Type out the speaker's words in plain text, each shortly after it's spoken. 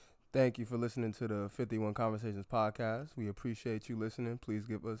Thank you for listening to the 51 Conversations podcast. We appreciate you listening. Please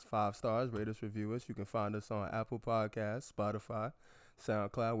give us 5 stars, rate us, review us. You can find us on Apple Podcasts, Spotify,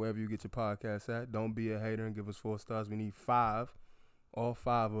 SoundCloud, wherever you get your podcasts at. Don't be a hater and give us 4 stars. We need 5, all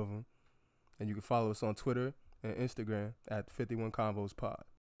 5 of them. And you can follow us on Twitter and Instagram at 51 Convos Pod.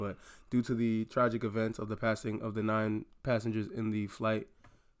 But due to the tragic events of the passing of the 9 passengers in the flight,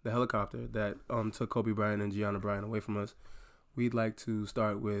 the helicopter that took Kobe Bryant and Gianna Bryant away from us, we'd like to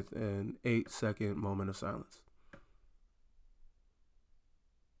start with an 8-second moment of silence.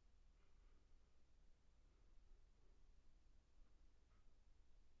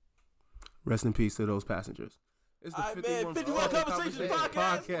 Rest in peace to those passengers. It's the 51 Conversations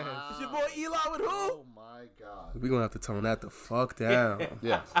podcast. Wow. It's your boy Eli with who? Oh my God. We're going to have to tone that the fuck down.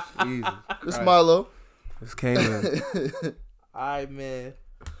 Yeah. Jesus This Christ. Milo. This came in. Alright, man.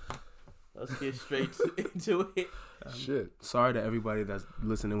 Let's get straight into it. Shit. Sorry to everybody that's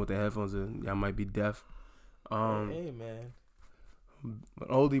listening with their headphones in. Y'all might be deaf. Hey, man. An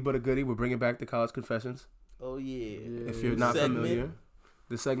oldie but a goodie. We're bringing back the College Confessions. Oh, yeah. If you're not Segment. familiar,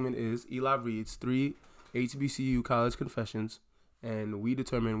 the segment is Eli reads 3 HBCU college confessions, and we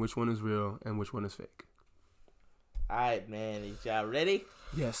determine which one is real and which one is fake. Alright, man. Is y'all ready?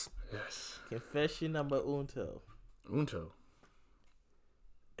 Yes. Yes. Confession number unto. Unto.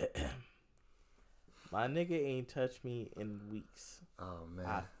 My nigga ain't touched me in weeks. Oh, man.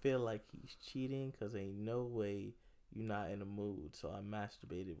 I feel like he's cheating because ain't no way you not in the mood. So I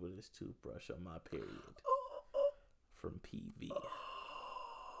masturbated with his toothbrush on my period. From PV.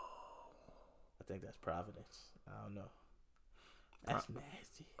 I think that's Providence. I don't know. That's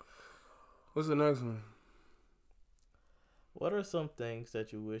nasty. What's the next one? What are some things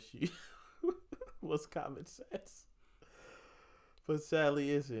that you wish you was common sense, but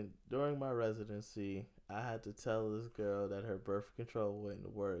sadly isn't? During my residency, I had to tell this girl that her birth control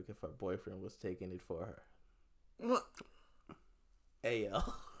wouldn't work if her boyfriend was taking it for her. What?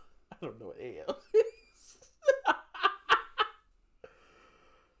 AL. I don't know what AL is.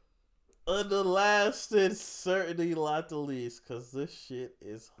 And the last and certainly not the least, because this shit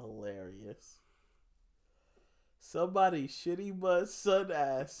is hilarious. Somebody shitty butt son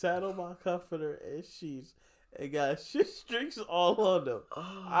ass sat on my comforter and sheets and got shit streaks all on them.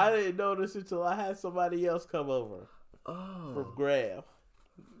 Oh. I didn't notice until I had somebody else come over Oh. from Graham.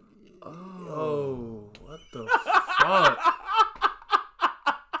 Oh, what the fuck?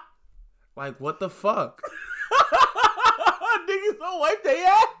 Like, what the fuck? Niggas don't wipe their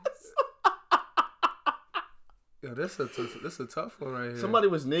ass. Yo, this a tough one right here. Somebody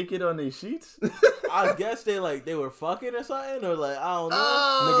was naked on these sheets? I guess they were fucking or something, or like, I don't know.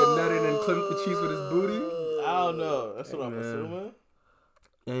 Nigga nutted and clipped the cheeks with his booty. I don't know. That's what I'm Amen. assuming.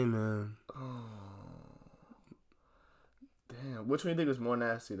 Hey, man. Oh. Damn. Which one do you think was more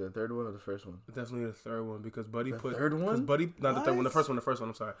nasty, the third one or the first one? Definitely the third one because Buddy The put... third one? Because Buddy... Not the third one. The What? first one.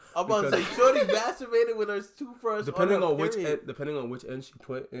 I'm sorry. I'm about to say, Shorty masturbated with her toothbrush. Depending on on which period. end, depending on which end she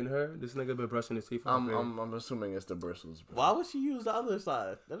put in her, this nigga been brushing his teeth. all day. I'm assuming it's the bristles, bro. Why would she use the other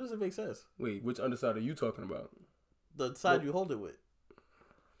side? That doesn't make sense. Wait, which underside are you talking about? The side you hold it with.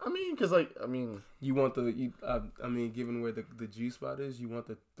 I mean, You want given where the G spot is, you want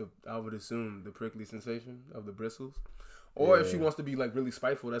the I would assume the prickly sensation of the bristles. Or if she Yeah. wants to be like really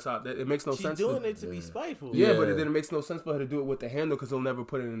spiteful, that's how it makes no She's sense. doing it to be spiteful. Yeah, Yeah. but then it makes no sense for her to do it with the handle because he'll never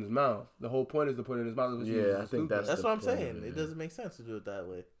put it in his mouth. The whole point is to put it in his mouth. Yeah, I think That's the what I'm point of saying. it, It yeah. doesn't make sense to do it that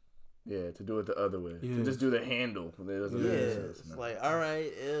way. Yeah, to do it the other way. Yeah. To just do the handle. It doesn't Yeah, make sense. it's like, all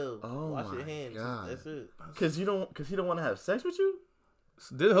right, ew. Oh Wash my your hands. God. That's it. Because he don't want to have sex with you?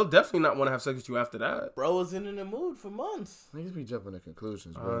 He'll definitely not want to have sex with you after that. Bro wasn't in the mood for months. Niggas be jumping to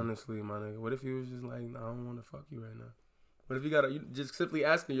conclusions, bro. Honestly, my nigga. What if he was just like, nah, I don't want to fuck you right now? What if you just simply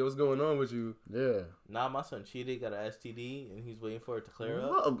asking yo, what's going on with you? Yeah. Nah, my son cheated, got an STD, and he's waiting for it to clear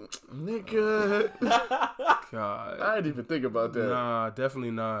up. Oh, nigga. God. I didn't even think about that. Nah,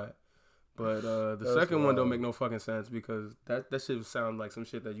 definitely not. But the That's second one don't wild. make no fucking sense because that shit sound like some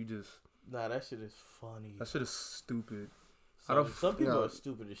shit that you just... Nah, that shit is funny. That shit is stupid. Some people No. are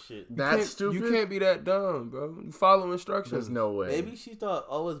stupid as shit. That's stupid? You can't be that dumb, bro. You follow instructions. There's no way. Maybe she thought,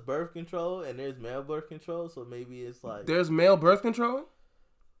 oh, it's birth control, and there's male birth control, so maybe it's like... There's male birth control?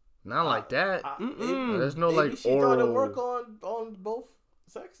 Not like that. There's no maybe like she thought it oral. work on both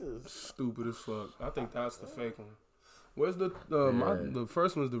sexes. Stupid as fuck. I think that's the fake one. Where's the Yeah. the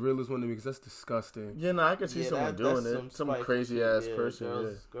first one's the realest one to me because that's disgusting. Yeah, no, I can see Yeah, someone that's doing it. Some spiteful crazy shit. ass Yeah,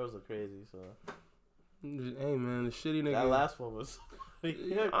 person. Girls are crazy, so... Hey man, the shitty nigga. That last one was...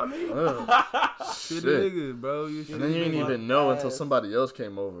 I mean, shit, Shit. nigga, bro. You And should. then you didn't my even know until ass. somebody else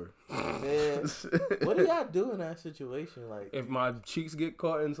came over. Man, what do y'all do in that situation? Like, If my cheeks get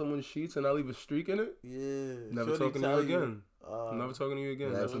caught in someone's sheets and I leave a streak in it, yeah, never shorty talking to you tell again. I'm never talking to you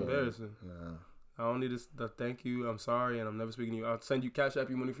again. That's Okay. embarrassing. Nah. I don't need to thank you. I'm sorry, and I'm never speaking to you. I'll send you Cash App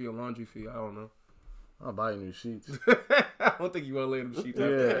you money for your laundry fee. I don't know. I'll buy you new sheets. I don't think you want to lay them sheets. Yeah,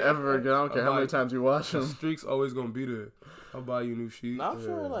 after that. ever again. I don't care how many times you wash The them. streak's always gonna be there. I'll buy you new sheets. No, I'm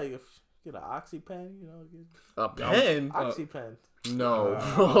sure, Yeah. like, if you get an oxy pen, you know, get A pen? oxy pen. No,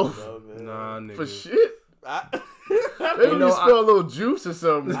 Nah. bro. No, man. Nah, nigga. For shit. Maybe You know, you spill a little juice or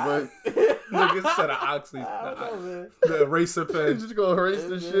something, but Niggas said an oxy. I don't know, man. The eraser you pen. just gonna erase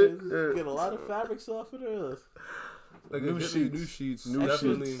the Yeah, shit. man, Yeah. Get a lot of fabric softener. Like New new sheets. sheets. New sheets. New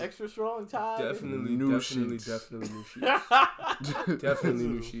Definitely. Extra strong tie. Definitely. New Definitely. sheets. Definitely new sheets. Definitely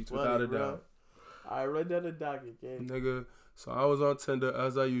new sheets, Funny, without a bro. doubt. I read down the docket, gang. Nigga, so I was on Tinder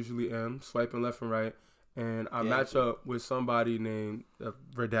as I usually am, swiping left and right, and I Yeah. match up with somebody named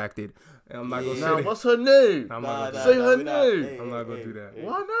Redacted. And I'm not gonna Yeah. Now, say what's her name? I'm Nah, not nah, gonna Say do nah, her we name. Hey, I'm not gonna hey, do that. hey.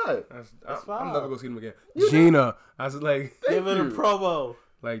 Why not? That's That's I'm fine. never gonna see them again. You Gina, I was like, Give it a you. promo.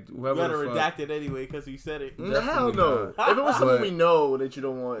 like You whoever gotta the fuck. redact it anyway because you said it. Hell Definitely no. not. If it was something But- we know that you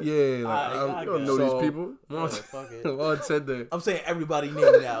don't want, Yeah, like I you don't know so, these people. Yeah, Once, fuck it. on Tinder, I'm saying everybody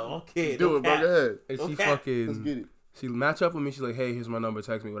name now. Okay, Do no it, bro. cap. Go ahead. and she Okay. Let's fucking, get it. she match up with me. She's like, hey, here's my number.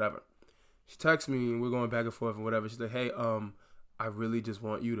 Text me, whatever. She texts me, and we're going back and forth and whatever. She's like, hey, I really just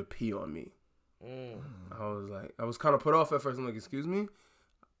want you to pee on me. I was kind of put off at first. I'm like, excuse me?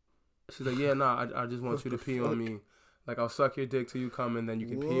 She's like, yeah, nah, I just want you to pee on me. Like, I'll suck your dick till you come, and then you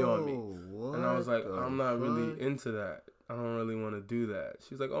can pee on me. And I was like, I'm not really into that. I don't really want to do that.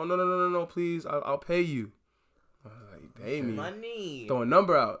 She's like, oh, no, please. I'll pay you. I was like, pay me. Money. Throw a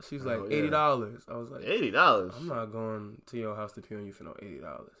number out. She's like, Oh, yeah. $80. I was like, $80. I'm not going to your house to pee on you for no $80.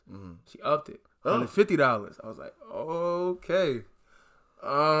 Mm-hmm. She upped it. Oh. $150. I was like, okay.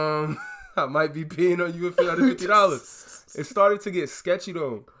 I might be peeing on you for $150. It started to get sketchy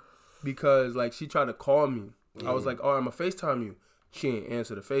though, because like she tried to call me. I was like, oh, I'm gonna FaceTime you. She ain't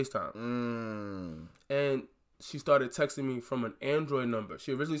answer the FaceTime. And she started texting me from an Android number.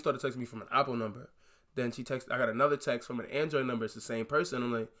 She originally started texting me from an Apple number. Then I got another text from an Android number. It's the same person.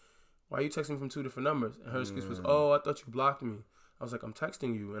 I'm like, why are you texting me from two different numbers? And her excuse was, oh, I thought you blocked me. I was like, I'm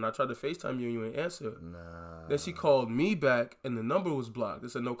texting you, and I tried to FaceTime you, and you ain't answer. Nah. Then she called me back, and the number was blocked. It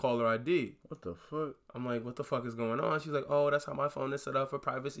said no caller ID. What the fuck? I'm like, what the fuck is going on? She's like, oh, that's how my phone is set up for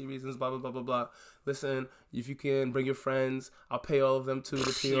privacy reasons, blah, blah, blah, blah, blah. Listen, if you can, bring your friends. I'll pay all of them, too,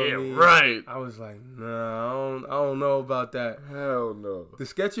 to pee on me. Right. I was like, nah, I don't know about that. Hell no. The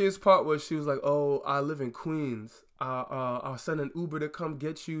sketchiest part was she was like, oh, I live in Queens. I'll send an Uber to come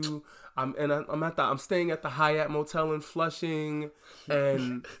get you. I'm staying at the Hyatt Motel in Flushing,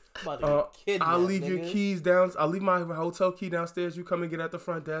 and I'll leave your keys down. I'll leave my hotel key downstairs. You come and get at the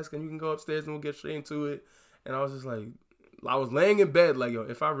front desk, and you can go upstairs, and we'll get straight into it. And I was just like, I was laying in bed like, yo,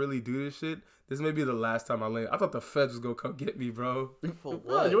 if I really do this shit, this may be the last time I lay. I thought the feds was gonna come get me, bro. For No,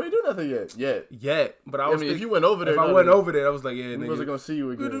 what? you ain't do nothing yet. Yet, but I I was. mean, if you went over there, if I went over there, I was like, yeah, we nigga. wasn't gonna see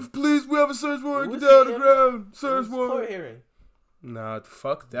you again. Please, we have a search warrant. Who's Get down on the seeing ground. Search Who's court warrant. hearing? Nah,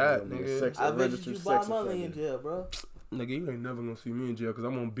 fuck that, Yeah, nigga. sex- I bet registered you sex Bob Marley in offender. jail, bro. Nigga, you ain't never gonna see me in jail because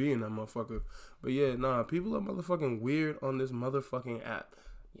I'm gonna be in that motherfucker. But yeah, nah, people are motherfucking weird on this motherfucking app.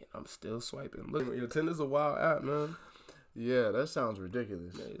 Yeah, I'm still swiping. Look, your Tinder's a wild app, man. Yeah, that sounds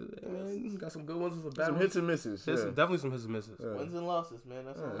ridiculous. Yeah, man, got some good ones with some bad Some ones. hits and misses. Yeah. Definitely some hits and misses. Yeah. Wins and losses, man.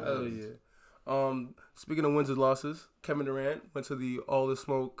 That's all. Hell yeah. Speaking of wins and losses, Kevin Durant went to the All the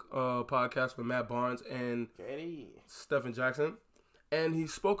Smoke podcast with Matt Barnes and Katie. Stephen Jackson, and he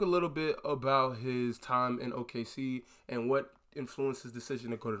spoke a little bit about his time in OKC and what influenced his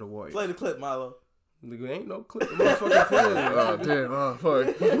decision to go to the Warriors. Play the clip, Milo. Nigga, ain't no clip. Motherfucking clip. Oh damn! Oh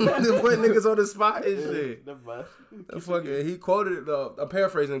fuck! Put niggas on the spot and shit. Never mind. Fucking, he quoted it. I'm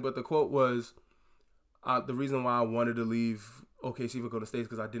paraphrasing, but the quote was, "The reason why I wanted to leave OKC for Golden State is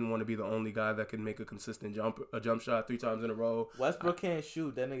because I didn't want to be the only guy that can make a consistent jump shot 3 times in a row." Westbrook can't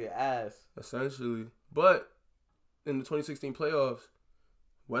shoot. That nigga ass. Essentially, but in the 2016 playoffs,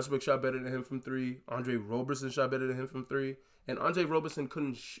 Westbrook shot better than him from 3. Andre Roberson shot better than him from 3. And Andre Roberson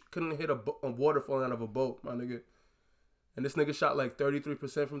couldn't hit a water falling out of a boat, my nigga. And this nigga shot like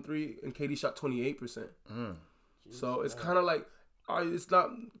 33% from 3, and KD shot 28%. So it's kind of like,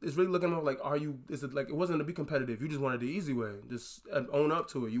 it's really looking more like, is it like, it wasn't to be competitive. You just wanted the easy way. Just own up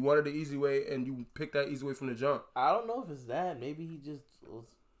to it. You wanted the easy way, and you picked that easy way from the jump. I don't know if it's that. Maybe he just was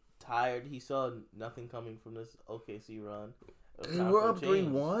tired. He saw nothing coming from this OKC run. They were up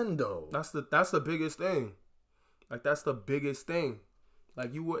 3-1 though. That's the biggest thing. Like, that's the biggest thing.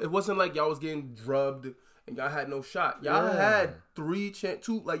 Like it wasn't like y'all was getting drubbed and y'all had no shot. Y'all had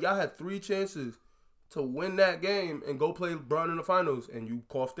y'all had 3 chances to win that game and go play LeBron in the finals, and you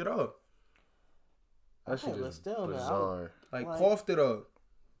coughed it up. That shit but is still, man, bizarre. Like coughed it up.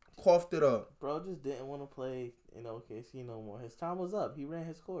 Bro just didn't want to play in OKC no more. His time was up. He ran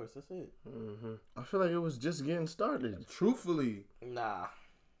his course. That's it. Mm-hmm. I feel like it was just getting started. Truthfully, Nah,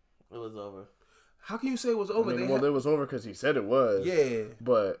 it was over. how can you say it was over? I mean, it was over because he said it was. Yeah,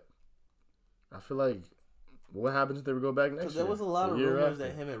 But I feel like what happens if they would go back next year? There was a lot of The year rumors after?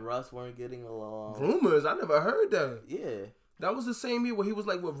 that him and Russ weren't getting along. rumors. I never heard that. Yeah. That was the same year where he was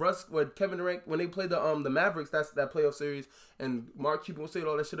like with Kevin Durant when they played the Mavericks. That's that playoff series, and Mark Cuban was saying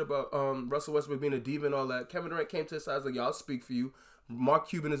all that shit about Russell Westbrook being a diva and all that. Kevin Durant came to his side, was like, "Y'all speak for you." Mark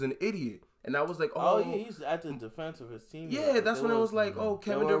Cuban is an idiot, and I was like, Oh yeah, he's at the defense of his team. yeah, that's when I was like, "Oh,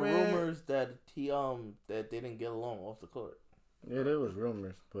 Kevin there were Durant." rumors that that they didn't get along off the court. Yeah, there was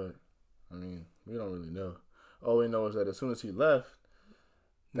rumors, but I mean, we don't really know. All we know is that as soon as he left,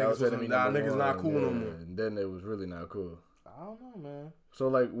 that was enemy number niggas one, not cool no yeah, more. And then it was really not cool. I don't know, man. So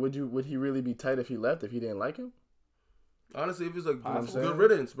like, would he really be tight if he left if he didn't like him? Honestly, if it's like Possibly. good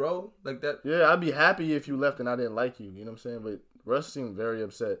riddance, bro, like that. Yeah, I'd be happy if you left and I didn't like you. You know what I'm saying? But Russ seemed very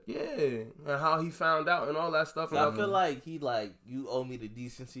upset. Yeah, and how he found out and all that stuff. And I feel like you owe me the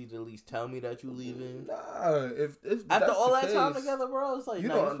decency to at least tell me that you leaving. Nah, if After all that time together, bro, it's like You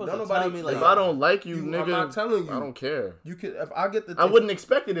you're don't- supposed don't to nobody- tell me like If I don't like you, I'm nigga, not telling you. I don't care. You could if I get the. I wouldn't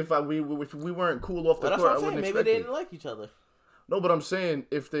expect it if we weren't cool off the But that's court. what I I'm saying. wouldn't Maybe expect they it. didn't like each other. No, but I'm saying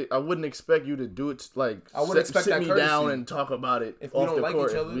I wouldn't expect you to do it like I wouldn't expect sit that me courtesy. down and talk about it If we off don't the like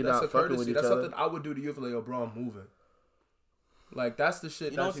court. each If other, we that's not a fucking with courtesy. each That's other. something I would do to you if like, yo, bro, I'm moving. Like that's the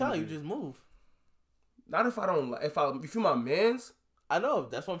shit. You don't that tell. You would do. just move. Not if I don't like. If you're my man's, I know.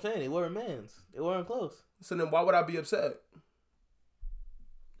 That's what I'm saying. They weren't mans. They weren't close. so then why would I be upset?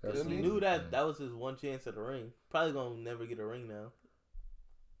 That's He the- knew that was his one chance at a ring. Probably gonna never get a ring now.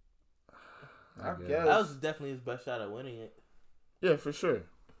 I guess. guess. That was definitely his best shot at winning it. Yeah, for sure.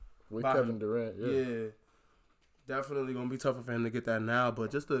 With By Kevin him. Durant, Yeah. Definitely gonna be tougher for him to get that now,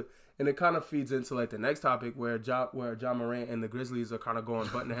 but and it kind of feeds into like the next topic where John Morant and the Grizzlies are kind of going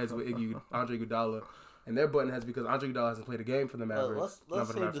button heads with Andre Iguodala, and they're button heads because Andre Iguodala hasn't played a game for the Mavericks.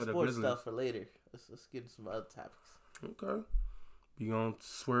 Let's for save the for sports Grizzlies. stuff for later. Let's get into some other topics. Okay, we gonna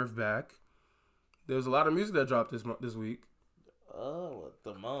swerve back. There's a lot of music that dropped this week.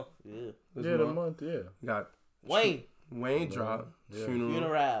 The month, yeah. the month, yeah. Got Wayne dropped Yeah.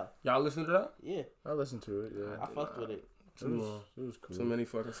 Funeral. Y'all listen to that? Yeah, I listened to it. Yeah, I fucked with it. it was cool. So many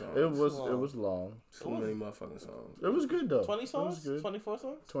fucking songs. It was long. So many motherfucking songs. It was good though. 20 It songs? was good. 24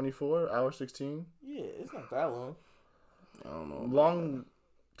 songs? 24 hour 16. Yeah, it's not that long. I don't know. Long,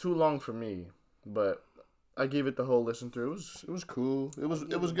 too long for me, but I gave it the whole listen through. It was cool. It was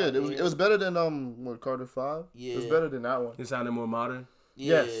good. It was better than Carter 5. Yeah. It was better than that one. It sounded more modern.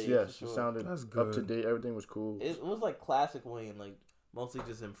 Yeah, yes. for It sure. sounded That's up good. to date. Everything was cool. It was like classic Wayne, like mostly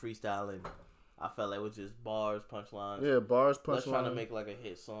just him freestyling. I felt like it was just bars, punchlines. Yeah, bars, Let's trying to punchline. make like a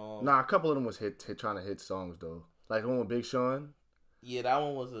hit song. Nah, a couple of them was trying to hit songs though. Like the one with Big Sean. Yeah, that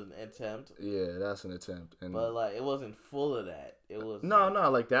one was an attempt, Yeah, that's an attempt. And but like it wasn't full of that. It was no,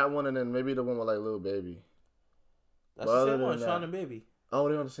 like that one, and then maybe the one with like Lil Baby. That's But the other same one, than Sean that- and Baby. Oh,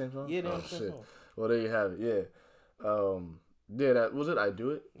 they on the same song. Yeah, they're oh, on the same shit. song. Well, there you have it. Yeah. Yeah, that was it. I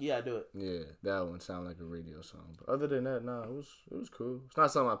Do It. Yeah, I do it. Yeah, that one sounded like a radio song. But other than that, nah, it was cool. It's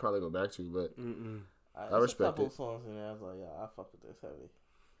not something I'd probably go back to, but There's respect a couple it. songs in there. I was like, yeah, I fuck with this heavy.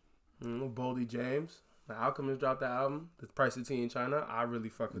 Boldy James. The Alchemist dropped the album. The Price of Tea in China. I really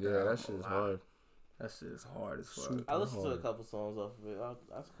fuck with that. yeah, album that shit a is lot. hard. That shit is hard as fuck. Super I listened to a hard. couple songs off of it.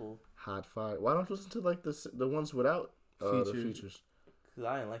 That's cool. Hot fire. Why don't you listen to like the ones without the features? Cause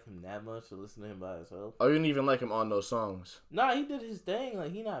I didn't like him that much to listen to him by himself. Oh, you didn't even like him on those songs. Nah, he did his thing.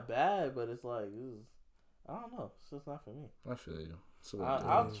 Like he not bad, but it's like I don't know. It's just not for me. I feel you. It's a little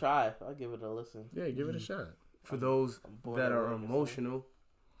I'll different. try. I'll give it a listen. Yeah, give it a shot. For those I'm born that to are work or emotional,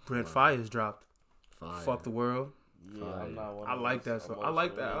 Brent Fires dropped. Fire. Fuck the World. something. Yeah, Fire. I'm not one. I of like those that song. I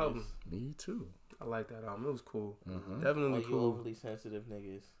like that emotional album. niggas. Me too. I like that album. It was cool. Mm-hmm. Definitely All you cool. overly sensitive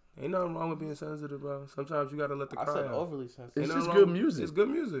niggas. Ain't nothing wrong with being sensitive, bro. Sometimes you gotta let the I cry said out. overly It's sensitive. Ain't just nothing good wrong- music. It's good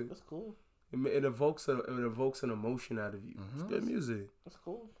music. That's cool. It evokes an emotion out of you. It's Mhm. good music. That's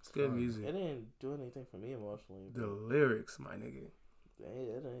cool. It's good Fine. music. It didn't do anything for me emotionally. The lyrics, my nigga.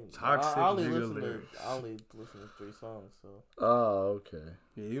 It ain't. Toxic I only nigga listen lyrics. I only listen to 3 songs. So Oh, okay.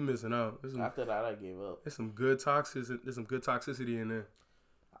 Yeah, you missing out. There's after that, I gave up. some good toxicity in there.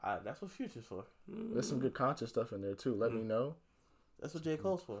 That's what Future's for. There's some good conscious stuff in there too. Let me know. That's what J.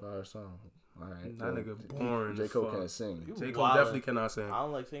 Cole's for. Fire song. All right. That nigga boring J. as Cole fuck. can't sing. You J. Cole wildin'. definitely cannot sing. I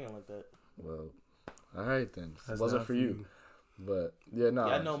don't like singing like that. Well, all right then. That's Wasn't not for you. But yeah, no.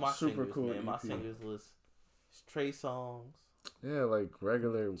 Yeah, I know my super singers, cool. man. My EP. singers list. Trey Songz, Yeah, like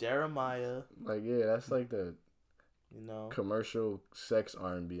regular. Jeremiah. Like yeah, that's like the You know, commercial sex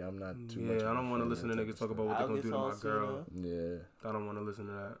R&B. I'm not too much. Yeah, I don't want to listen to niggas talk about what they gonna do to my girl. Yeah. I don't want to listen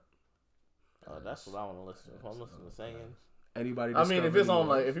to that. Oh, that's what I want to listen to. If I'm listening to singing. Anybody? I mean, if it's on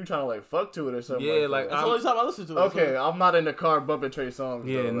discover like, if you're trying to like fuck to it or something. Yeah, like, like, that. That's the only time I listen to it. Okay, So. I'm not in the car bumping Trey Songz.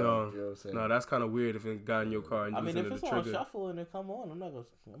 Yeah, though, no. you know what I'm saying? no, that's kind of weird if it got in your car and you I mean, listen if to it's the on trigger. shuffle and it come on, I'm not gonna.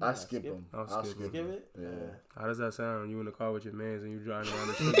 I skip them. I'll skip Skip it. Yeah. How does that sound? You in the car with your mans and you driving around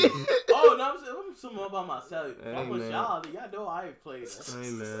the trigger? Oh no, I'm assuming about myself. Hey, I'm with man. y'all know I ain't playing that. Hey,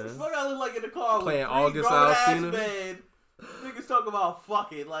 man. Fuck, I look like in the car Playing with three August grown-ass Alsina? men. Niggas talk about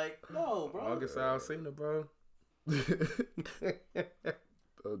fucking like, no, bro. August Alsina, bro. Don't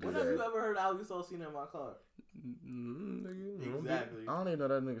do When have you that. ever heard August Alsina in my car? Nigga, Exactly. I don't even know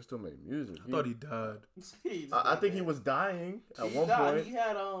that nigga still make music. I thought he died. I think he was dying at He one died. point. He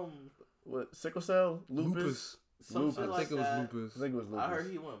had What, sickle cell? Lupus? some Lupus. shit I like think it was that. lupus. I think it was lupus. I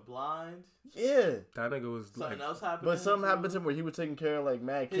heard he went blind. Yeah. That nigga was Something like, else happened. But to him, something too. happened to him where he was taking care of like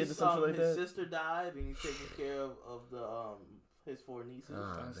mad kids or some shit like his that. sister died, and he's taking care of the his 4 nieces.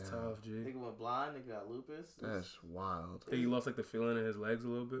 Ah, that's damn. tough, G. Nigga went blind. Nigga got lupus. That's wild. I think he lost like the feeling in his legs a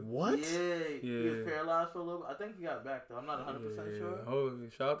little bit. What? Yeah, he was Yeah. paralyzed for a little bit. I think he got back though. I'm not 100% sure. Oh,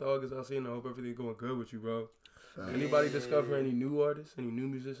 shout out to August Alsina. I hope everything's going good with you, bro. Facts. Anybody Yeah. discover any new artists, any new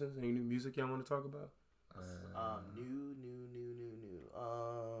musicians, any new music y'all want to talk about? New.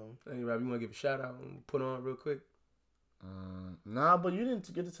 Anybody you want to give a shout out and put on real quick? Nah, but you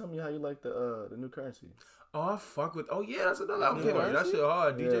didn't get to tell me how you like the new Currency. Oh, I fuck with. Oh yeah, that's another album. New Came out. That Currency? shit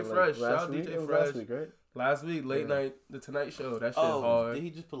hard. Yeah, DJ like Fresh. Shout last out week? It DJ was Fresh. last week, right? Last week, late Yeah. night, the Tonight Show. That shit Oh, hard. did he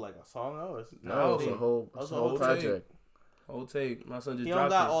just put like a song out? Or No, it's a tape. whole, That was it's a a whole whole project. Whole tape. My son just He don't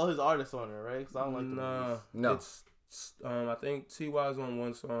dropped got it. all his artists on there, right? Because I don't like the Nah, movies. No. It's I think T.Y.'s on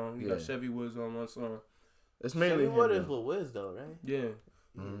one song. You got Yeah. Chevy Woods on one song. It's mainly Chevy Wood him, is though. with Wiz though, right? Yeah.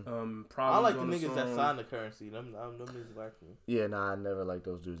 Mhm. I Problems like the on niggas that song. signed the Currency. Them niggas like me. Yeah, nah, I never liked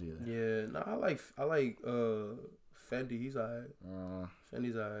those dudes either. Yeah, no, I like Fendi. He's alright.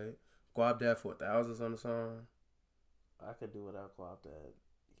 Fendi's alright. Guap Dad 4000's on the song. I could do without Quap Dad.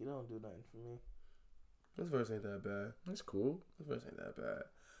 He don't do nothing for me. This verse ain't that bad. That's cool. This verse ain't that bad.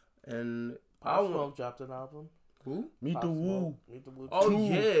 And I Pop want Smoke dropped an album. who? Meet Pop the Woo. Smoke, Meet the Woo. Oh 2.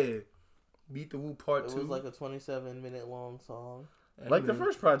 yeah, Beat the Woo Part It 2. was like a 27-minute long song. Like the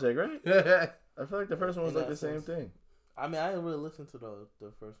first project, right? Yeah. I feel like the first one was In like the that same sense. thing. I mean, I didn't really listen to the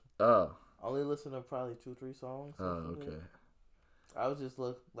first one. Oh. I only listened to probably 2-3 songs. Oh, okay. I was just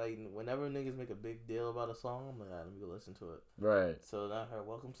like whenever niggas make a big deal about a song, I'm like, let me go listen to it. Right. So then I heard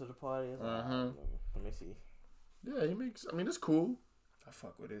 "Welcome to the Party." I was like, Mhm. let me see. Yeah, he makes. I mean, it's cool. I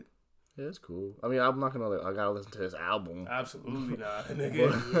fuck with it. Yeah, it's cool. I mean, I'm not gonna. I gotta listen to his album. Absolutely not,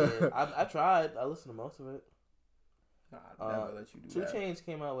 nigga. Yeah, I tried. I listened to most of it. Nah, I'd never let you do 2 that. Chainz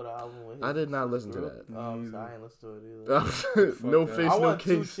came out with an album with his I did not listen to group. that. So I Neither. ain't listen to it either. No that. face, I no want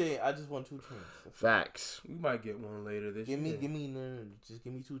 2 case. Chainz. I just want 2 Chainz. Facts. We might get one later this Give me, year. just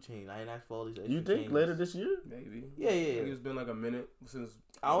give me 2 Chainz. I ain't asked for all these. Extra You think chains. later this year? Maybe. Yeah. I think it's been like a minute since.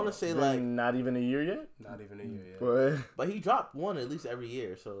 I want to say Been like, not even a year yet. Not even a year yet. But but he dropped one at least every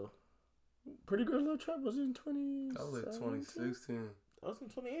year. So Pretty Girls Love Trap was in 20. That was like 2016. that was in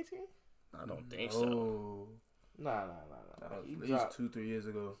 2018. I don't think so. Oh, Nah. that was He at least dropped. 2-3 years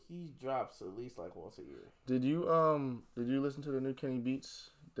ago. He drops at least like once a year. Did you listen to the new Kenny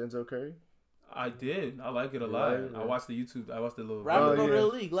Beats Denzel Curry? I did. I like it a You lot. like it? I watched the YouTube. I watched the little. Rapper go to yeah. the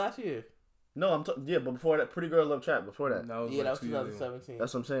league last year. No, I'm yeah, but before that, Pretty Girl Love Trap. Before that, That was Yeah, like that was 2 years ago. 2017.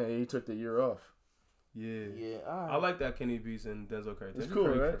 that's what I'm saying. He took the year off. Yeah. Yeah, all right. I like that Kenny Beats and Denzel Curry. It's Denzel cool,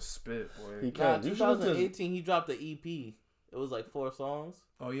 Curry right? can spit, boy. He Nah, can. You should listen to- 2018 he dropped the EP. It was like 4 songs.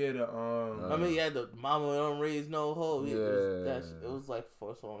 Oh yeah, the I mean, he had the Mama Don't Raise No Hoe. Yeah. It was like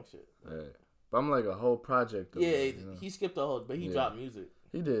 4 song shit. Right. But I'm like a whole project. Of Yeah, it, you know? he skipped the whole, but he Yeah. dropped music.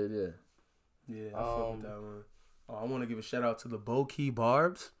 He did, yeah. yeah, I fuck with Um, that one. Oh, I want to give a shout out to the Bo Key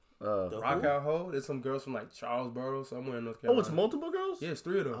Barbs. The Rock who? Out Ho. There's some girls from like Charlesboro, somewhere in North Oh, Carolina. it's multiple girls? Yeah, it's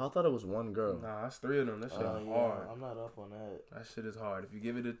 3 of them. I thought it was one girl. Nah, it's 3 of them. That shit Oh, hard. yeah, I'm not up on that. That shit is hard. If you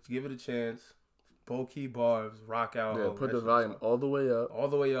give it a chance, Bo Key Barbs, Rock Out Yeah, Ho. put That the shit is volume hard. all the way up. all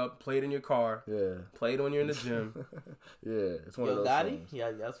the way up. Play it in your car. Yeah. Play it when you're in the gym. Yeah, it's one of Yo, those Gotti? songs.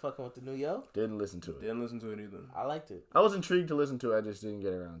 Yeah, I was fucking with the new Yo. Didn't listen to it. Didn't listen to it either. I liked it. I was intrigued to listen to it. I just didn't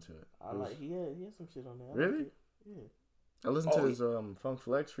get around to it. I like. He had some shit on there. Really? Yeah. I listened Oh, to his Funk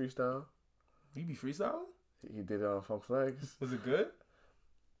Flex freestyle. You be freestyling? He did it on Funk Flex. Was it good?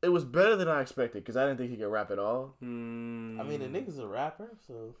 It was better than I expected because I didn't think he could rap at all. I mean, the nigga's a rapper,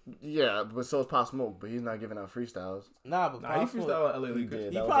 so Yeah, but so is Pop Smoke, but he's not giving out freestyles. nah. But Nah, he freestyled on LA He Lakers.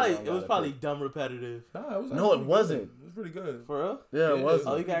 did. He That was probably a long it was line probably of dumb repetitive. Nah, it was. No, it actually wasn't. Good. It was pretty good. For real? Yeah, it Yeah, was.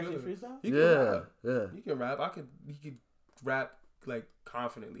 Oh, you pretty can actually good. freestyle? He can Yeah, rap. yeah. He can rap. He could rap like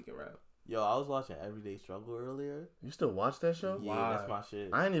confidently. He can rap. Yo, I was watching Everyday Struggle earlier. You still watch that show? Yeah, Why? that's my shit.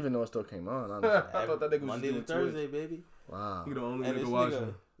 I didn't even know it still came on. Honestly. I thought that nigga was Monday just to doing Thursday, baby. Wow. He the only And nigga this watching.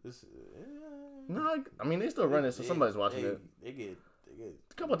 nigga, this, No, I mean they still run it, so somebody's watching it. They get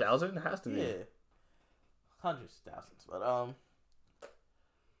A couple thousand, it has to be. yeah, hundreds of thousands. But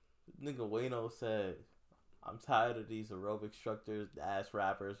nigga Wayno said, "I'm tired of these aerobic instructors, ass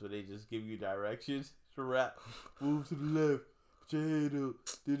rappers, where they just give you directions to rap. Move to the left, put your head up.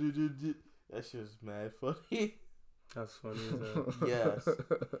 Du-du-du-du." That shit was mad funny. That's funny as hell. Yes,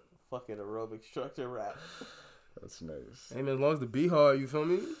 fucking aerobic instructor rap. That's nice. Hey man, as long as the beat hard, you feel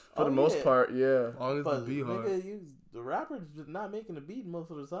me? For the most yeah. part, yeah. As long as the But beat hard. nigga, the rapper's just not making the beat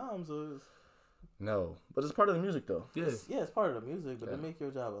most of the time, so it's, No, but it's part of the music though. Yeah. it's part of the music, but Yeah. they make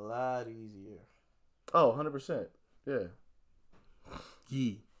your job a lot easier. Oh, 100%. Yeah.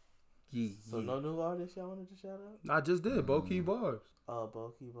 Yeah. So no new artists y'all wanted to shout out? I just did. Bo Key Barbs.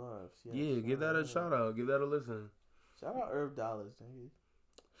 Bulky Barbs. Yeah, give that a shout out. Give that a listen. Shout out Herb Dollars, nigga.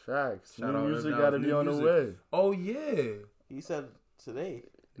 Facts. Shout New out music Herb gotta Dollars. be New on music. the way. Oh yeah. He said today.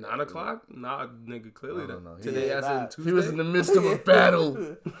 9 o'clock? Nah, nigga, clearly No, that. no, no. Today, Yeah, as nah. in Tuesday. He was in the midst of a battle.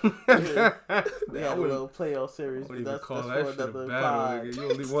 Yeah. We I had a wouldn't little playoff series, even but that's call for that shit a another battle, pod. nigga.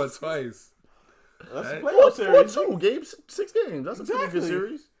 You only won twice. That's a Right? playoff series. 4-2 games, 6 games. That's a pretty Exactly. good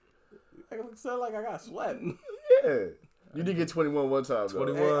series. I sound like I got swept. Yeah. You did get 21 one time, though.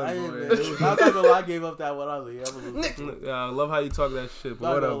 21. Hey, I, boy. ain't, man. I'm not gonna lie, I gave up that one. I was like, yeah, I'm gonna lose. Yeah, I love how you talk that shit, but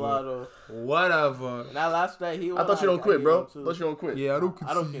Not gonna lie whatever. though. Whatever. And that last night he won. I thought you don't I quit, gave bro. up too. I thought you don't quit. Yeah, I don't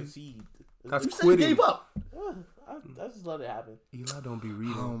I don't concede. concede. That's You said you quitting. gave up. I just let it happen. Eli don't be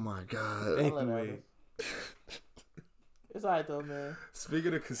reading. Oh, my God. I let it Anyway, happen. It's alright though, man.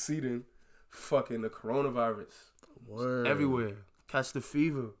 speaking of conceding, fucking the coronavirus. Word. Everywhere. Catch the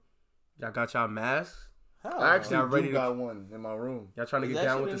fever. Y'all got y'all masks? Hell I no. actually Y'all ready do to- got one in my room. Y'all trying to Is get that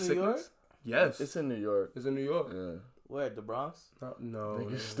down shit with the in New sickness? Yes. It's in New York. It's in New York. Yeah. Where at the Bronx? No. Niggas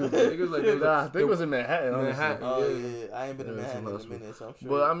nigga. stupid. Niggas like, Nah, I think it was in Manhattan, honestly. Manhattan. Oh Yeah. yeah, I ain't been to Yeah, it's Manhattan in a impossible. minute, so I'm sure.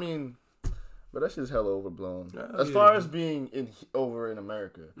 But I mean, but that shit's hella overblown. Yeah, As yeah. far as being over in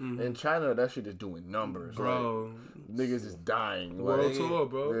America, Mhm. in China, that shit is doing numbers. Bro. Like, niggas is dying. World Like, tour,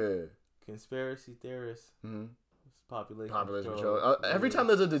 bro. yeah. Conspiracy theorists, Mm-hmm. population Control. Every time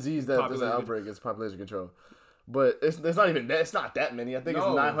there's a disease that there's an Population outbreak, it's population control. But it's not even that. It's not that many. I think No.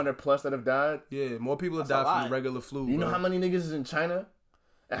 it's 900 plus that have died. Yeah, more people have That's a died from lot. the regular flu. You know bro. how many niggas is in China?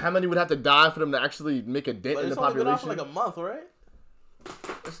 And how many would have to die for them to actually make a dent But in the it's only been out population? for like a month, right?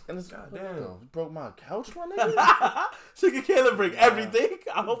 And it's Goddamn. Yo, you broke my couch, my nigga. Sugar Caleb bring everything.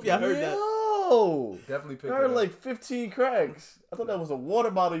 I hope y'all heard that. Yo, Definitely I pick heard it up. like 15 cracks. I thought that was a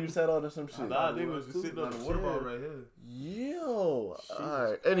water bottle you sat on or some shit. Nah, nigga was just sitting on the water chair. bottle right here. Yo, Jesus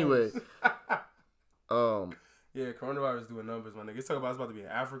alright. Anyway, Yeah, coronavirus doing numbers, my nigga. It's talking about it's about to be in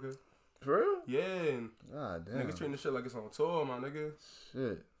Africa. for real? Yeah, and God damn. niggas treating this shit like it's on tour, my nigga.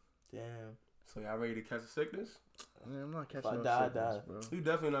 Shit. Damn. So y'all ready to catch a sickness? Man, I'm not If I catching no die, sickness, die. bro. You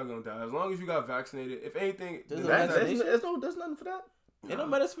definitely not gonna die as long as you got vaccinated. If anything, There's the a vaccine- vaccination? There's nothing for that. Ain't no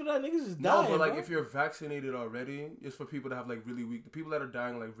medicine for that. Niggas just No, dying. but like bro. if you're vaccinated already, it's for people that have like really weak. The people that are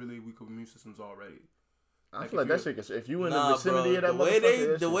dying like really weak immune systems already. I Like, feel like if that you- shit. If you in Nah, the vicinity bro, of that the way motherfucker, they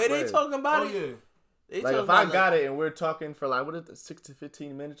that the shit way they spread. talking about Oh it, yeah, they Like talking if I about, got it and we're talking for like what is it, 6 to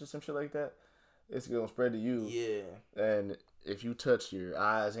 15 minutes or some shit like that, it's gonna spread to you. yeah, And if you touch your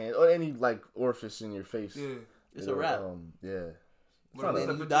eyes, hand, or any like orifice in your face, yeah. it's it'll, a wrap. yeah. But And it's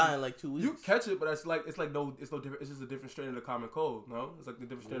then like- you die in like 2 weeks. You catch it, but it's no different. It's just a different strain of the common cold. No, it's like the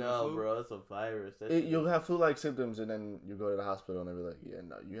different strain of the No, flu. bro, it's a virus. That It, shit- you'll have flu-like symptoms, and then you go to the hospital, and they'll be like, "Yeah,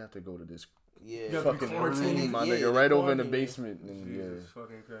 no, you have to go to this yeah, You have to be fucking quarantined. room, my Yeah, nigga, they right over in the quarantine you. basement." And Jesus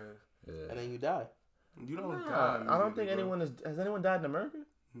fucking Christ. yeah, and then you die. You don't Nah, die. I don't immediately, think bro. anyone has anyone died in America?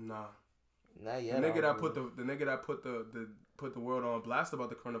 Nah. Not The yet. I nigga don't that put believe. the nigga that put the world on blast about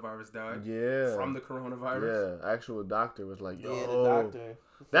the coronavirus died Yeah, from the coronavirus. yeah. Actual doctor was like, "Yo, Yeah, the doctor.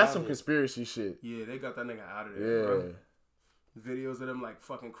 that's some found it. conspiracy shit." Yeah, they got that nigga out of there. Yeah, Bro. Videos of them like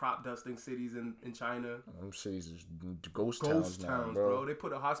fucking crop dusting cities in China. them cities is ghost Ghost towns, towns, now, bro. They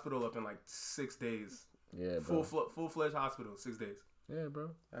put a hospital up in like 6 days. Yeah, bro. Full-fledged hospital, 6 days. Yeah,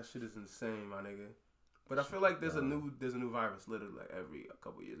 bro. That shit is insane, my nigga. But I feel like there's a new virus literally like every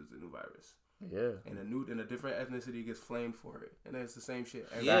couple years. There's a new virus. Yeah. And a different ethnicity gets flamed for it, and it's the same shit.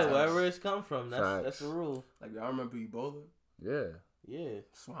 Every Yeah, time. wherever it's come from, that's the rule. Like y'all remember Ebola, Yeah. Yeah,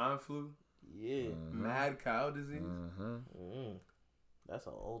 swine flu, yeah. mad cow disease. That's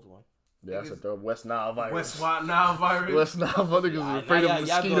an old one. Yeah, that's a third West Nile virus. West Nile virus. West Nile virus is afraid of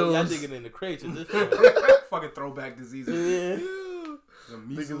mosquitoes. Y'all digging in the crates at this point. Fucking throwback diseases. Yeah. The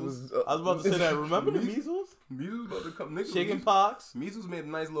measles. I was about to say that. Remember the measles? Measles about to come. Nigga, Chicken pox? Measles made a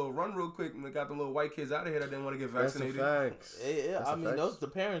nice little run real quick and they got the little white kids out of here that didn't want to get vaccinated. That's a fact. Yeah, I mean, those the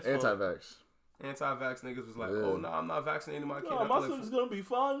parents' fault. Anti-vax. Anti-vax niggas was like, oh, no, I'm not vaccinating my kid. No, my son's going to be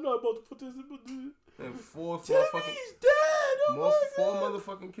fine. I'm not about to put this in. And four dead. Four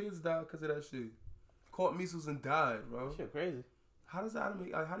motherfucking kids died because of that shit. Caught measles and died, bro. Shit crazy. How does that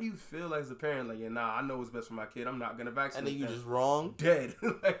make? How do you feel as a parent? Like, yeah, nah, I know what's best for my kid. I'm not gonna vaccinate. And then you just wrong. Dead.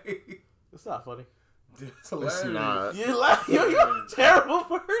 Like, it's not funny. It's hilarious. It's not. You're a terrible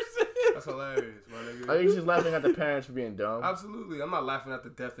person. That's hilarious, my nigga. I think she's laughing at the parents for being dumb. Absolutely, I'm not laughing at the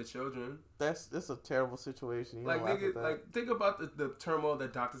death of children. That's a terrible situation. You like, don't laugh nigga, at that. like think about the turmoil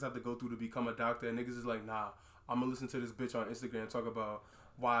that doctors have to go through to become a doctor, and niggas is like, nah, I'm gonna listen to this bitch on Instagram talk about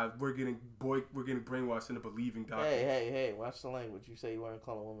why we're getting brainwashed into believing doctors. Hey, watch the language. You say you weren't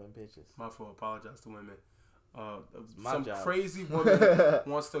calling women bitches. My fault. Apologize to women. My some job. crazy woman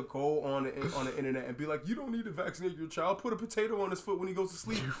wants to go on the internet and be like, you don't need to vaccinate your child. Put a potato on his foot when he goes to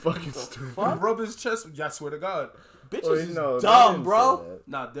sleep. You fucking stupid. Fuck? Rub his chest. I swear to God. Bitches is dumb, bro.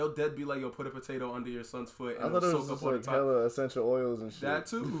 Nah, they'll dead be like, yo, put a potato under your son's foot and I thought it it'll was soak just up all the like top. hella essential oils and shit. That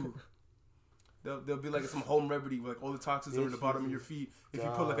too. They'll be like some home remedy where like all the toxins are in the bottom of your feet. If you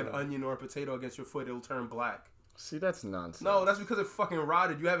put like an onion or a potato against your foot, it'll turn black. See, that's nonsense. No, that's because it fucking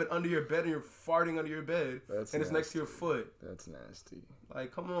rotted. You have it under your bed and you're farting under your bed. That's and it's next to your foot. That's nasty.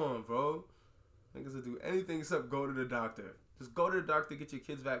 Like, come on, bro. Niggas will do anything except go to the doctor. Just go to the doctor, get your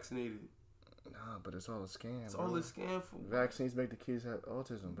kids vaccinated. Nah, but it's all a scam. It's bro. all a scam for. Vaccines make the kids have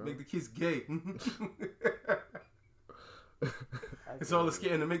autism, bro. Make the kids gay. It's all a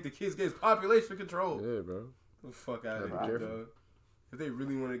scam to make the kids gay. It's population control. Yeah, bro. The fuck out of here, dog. If they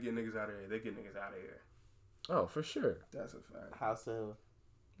really want to get niggas out of here, they get niggas out of here. Oh, for sure. That's a fact. How so?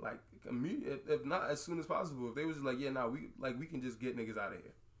 Like, if not as soon as possible. If they was like, yeah, nah, we can just get niggas out of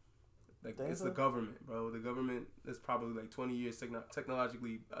here. Like, it's the government, bro. The government is probably like 20 years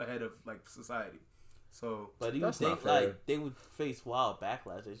technologically ahead of like society. So, but you think like they would face wild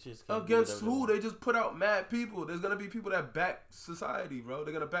backlash? They just against who? They just put out mad people. There's gonna be people that back society, bro.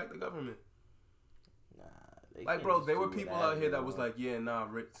 They're gonna back the government. Nah, like, bro, there were people out here that was like, yeah, nah,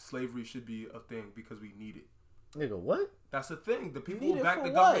 slavery should be a thing because we need it. Nigga, what? That's the thing. The people will back the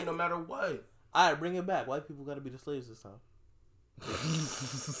government no matter what. All right, bring it back. White people got to be the slaves this time.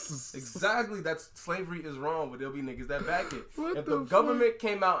 Exactly. That's slavery is wrong, but there'll be niggas that back it. If the government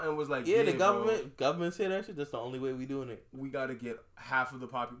came out and was like, yeah, the government said that shit. That's the only way we doing it. We got to get half of the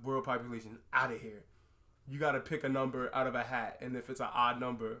world population out of here. You got to pick a number out of a hat, and if it's an odd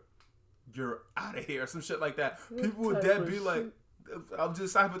number, you're out of here. Some shit like that. People would dead be like, I'm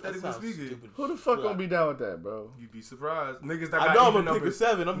just hypothetically speaking. Who the fuck gonna be down with that, bro? You'd be surprised. Niggas that got I know even I'm gonna numbers. pick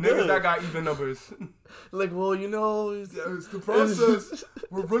a 7. I'm Niggas good. that got even numbers. Like, well, you know, it's the process.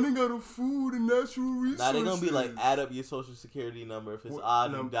 We're running out of food and natural resources. Now they're gonna be like, add up your social security number. If it's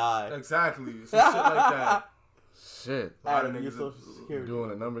odd, you die. Exactly. Some shit like that. Shit. Add up your social security.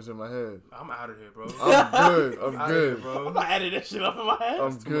 Doing the numbers in my head. I'm out of here, bro. I'm good. I'm good, here, bro. I'm not adding that shit up in my head.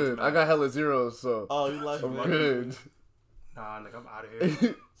 I'm good. I got hella zeros, so. Oh, you like I'm good. Nah, nigga, I'm out of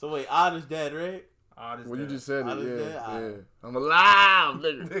here. So wait, Odd is dead, right? Odd is well, dead. you just said Odd it, is yeah. dead? Yeah. I'm alive,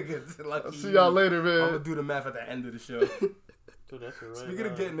 nigga. Niggas, lucky I'll see y'all later, man. I'm gonna do the math at the end of the show. Dude, that's right. Speaking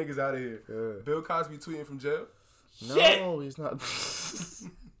of getting niggas out of here, Bill Cosby tweeting from jail. No, he's not.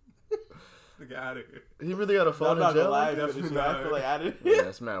 Get out of here. He really got a phone I'm not in jail? gonna lie, Definitely I not. feel like I didn't. Yeah,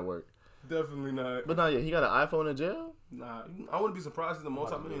 that's mad work. Definitely not. But yeah, he got an iPhone in jail? Nah, I wouldn't be surprised he's a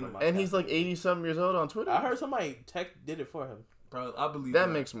multi-millionaire. And he's like 80-something years old on Twitter? I heard somebody did it for him. Bro, I believe that.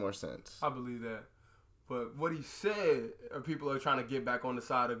 That makes more sense. I believe that. But what he said, people are trying to get back on the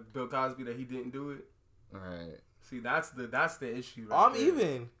side of Bill Cosby that he didn't do it. Alright. See, that's the issue right I'm there.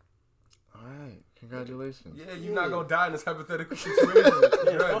 even. Alright. Congratulations. Yeah, you're not gonna die in this hypothetical situation.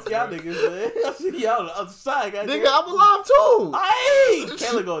 Yeah, fuck y'all niggas, man. I see y'all on the other side, guys. Nigga, I'm alive too! I ain't!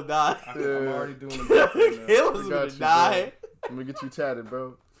 Kayla gonna die. I'm already doing the Kayla's gonna die. I'm gonna get you tatted,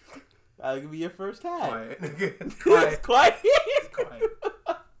 bro. That'll be your first time. Quiet, nigga. Quiet. Quiet.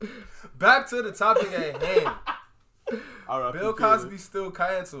 Back to the topic at hand. Bill Cosby still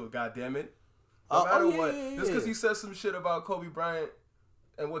canceled, goddammit. No matter what. Just because he said some shit about Kobe Bryant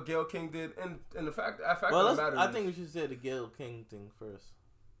and what Gayle King did, and the fact of the matter I is, think we should say the Gayle King thing first.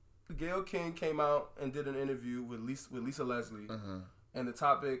 Gayle King came out and did an interview with Lisa Leslie, and the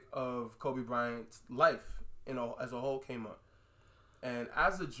topic of Kobe Bryant's life, as a whole, came up. And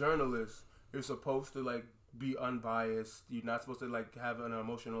as a journalist, you're supposed to like be unbiased. You're not supposed to like have an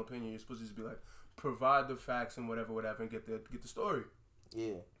emotional opinion. You're supposed to just be like provide the facts and whatever, and get the story.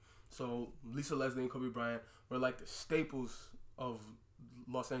 Yeah. So Lisa Leslie and Kobe Bryant were like the staples of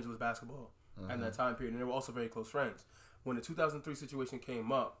Los Angeles basketball at that time period, and they were also very close friends. When the 2003 situation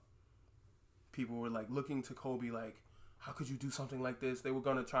came up, people were like looking to Kobe like, how could you do something like this? They were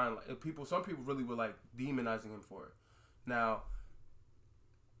gonna try and some people really were like demonizing him for it. Now,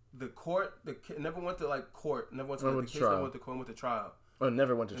 the case never went to trial. Went to trial. Oh,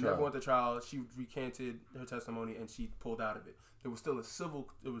 never went to trial. Never went to trial. She recanted her testimony and she pulled out of it. There was still a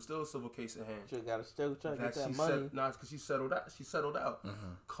civil case at hand. She got to still try to get that money. Because she settled out.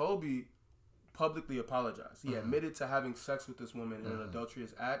 Kobe publicly apologized. He admitted to having sex with this woman in an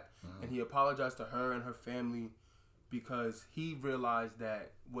adulterous act, and he apologized to her and her family because he realized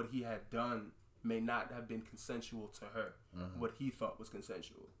that what he had done may not have been consensual to her. What he thought was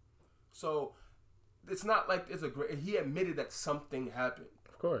consensual. So it's not like he admitted that something happened.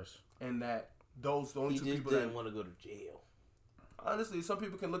 Of course. And that those the only two people didn't want to go to jail. Honestly, some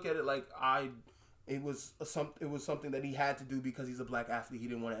people can look at it like it was something that he had to do because he's a black athlete. He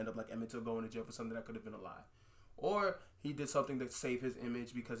didn't want to end up like Emmett Till going to jail for something that could have been a lie. Or he did something to save his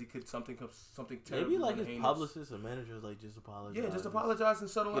image because he could something terrible. Maybe like his publicist or manager like just apologize. Yeah, just apologize and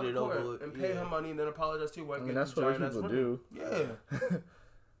settle out of court and pay him money and then apologize to your wife. I mean, that's what people do. Yeah.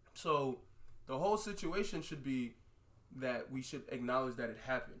 So the whole situation should be that we should acknowledge that it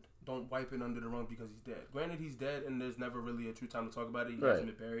happened. Don't wipe it under the rug because he's dead. Granted, he's dead, and there's never really a true time to talk about it. He hasn't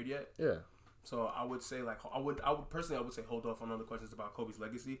been buried yet. Yeah. So I would say, I would personally say hold off on other questions about Kobe's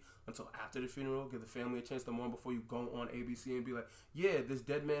legacy until after the funeral. Give the family a chance to mourn before you go on ABC and be like, yeah, this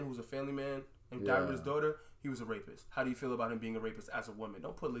dead man who's a family man and died with his daughter, he was a rapist. How do you feel about him being a rapist as a woman?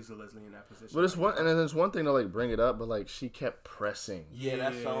 Don't put Lisa Leslie in that position. But it's one, and then there's one thing to like bring it up, but like she kept pressing. Yeah,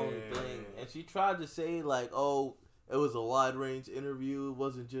 that's the only thing. And she tried to say like, oh, it was a wide range interview. It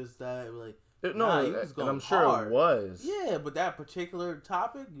wasn't just that. Like, he was going and I'm sure hard. It was. Yeah, but that particular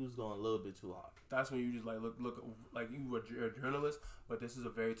topic, he was going a little bit too hard. That's when you just like look like you're a journalist, but this is a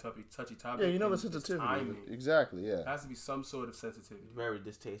very touchy topic. Yeah, you know the sensitivity. Timing. Exactly. Yeah. There has to be some sort of sensitivity. Very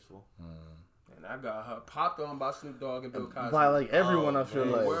distasteful. And I got her popped on by Snoop Dogg and Bill Cosby. By like everyone, I feel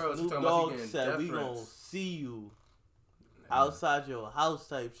like Snoop Dogg said we gonna see you outside your house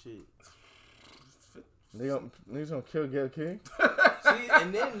type shit. Niggas gonna kill Gayle King. See,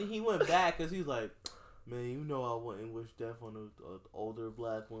 and then he went back because he's like, man, you know I wouldn't wish death on an older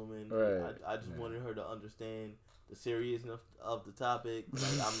black woman. Right. I just wanted her to understand the seriousness of the topic. Like,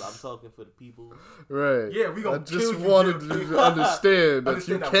 I'm talking for the people. Right. Yeah, we gonna. I just wanted you to understand that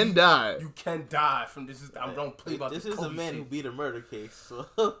you can die. You can die from this. I don't play about this. This is a man who beat a murder case. So.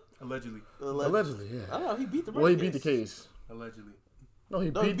 Allegedly, yeah. I don't know. He beat the murder. Well, he beat the case. Allegedly. No, he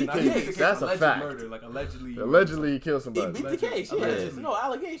beat the case. That's a fact. Murder, like allegedly. Allegedly, he killed somebody. He beat the case. Yeah, it's no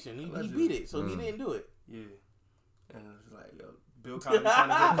allegation. He beat it, so he didn't do it. Yeah, and it's like, yo, Bill Cosby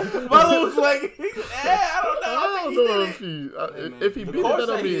trying to get. Mother was like, I don't know. I don't know if he beat it. That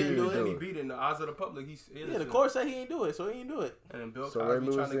don't mean he didn't do And he it. beat it in the eyes of the public. The court said he didn't do it, so he didn't do it. And then Bill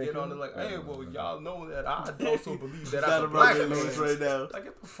Cosby trying to get on it like, hey, well, y'all know that I also believe that I'm a black man right now. Like,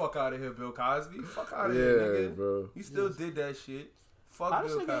 get the fuck out of here, Bill Cosby. Fuck out of here, nigga. Bro. He still did that shit. Fuck I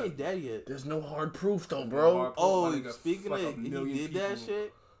Bill just Cosby. ain't dead yet. There's no hard proof though, bro. Speaking of, he did that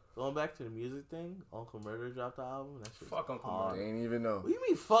shit. Going back to the music thing, Uncle Murder dropped the album. That shit. Fuck Uncle Murder. They ain't even know. What do you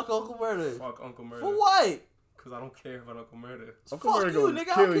mean, fuck Uncle Murder? Fuck Uncle Murder. For what? Because I don't care about Uncle Murder. Uncle Fuck Murder you,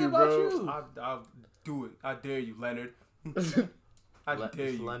 nigga. I don't care about bro. you. I'll do it. I dare you, Leonard. I dare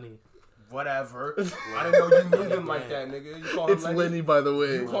you. Lenny. Whatever. I didn't know you knew him like that, nigga. You call him It's Lenny? Lenny, by the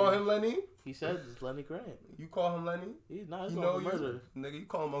way. You call him Lenny? He said it's Lenny Grant. You call him Lenny? He's not. It's You Uncle know Murder. Nigga, you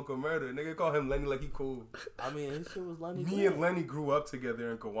call him Uncle Murder. Nigga, call him Lenny like he cool. I mean, his shit was Lenny Me Grant. and Lenny grew up together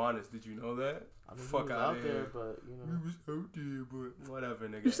in Gowanus. Did you know that? I mean, Fuck he was out out here. there, but you know. We was out there, but whatever,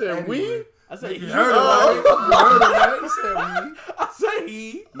 nigga. You said we? I said You he. heard it, right? You heard it, right? You said we. I said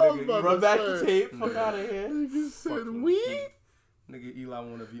he. Nigga, Run back the say. tape. Fuck out of here. You said Fucking we? Nigga, Eli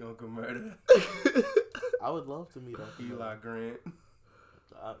wanna be Uncle Murder. I would love to meet Uncle Eli Murder. Grant.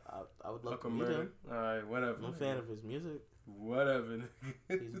 I would love Uncle to meet Murder. him. Alright, whatever. I'm a fan of his music. Whatever, nigga.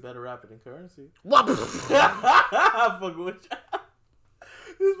 He's a better rapper than Currency. What? I'm fucking with you.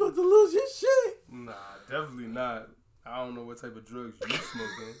 He's about to lose your shit. Nah, definitely not. I don't know what type of drugs you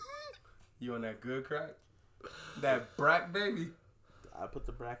smoking. You on that good crack? That brack, baby? I put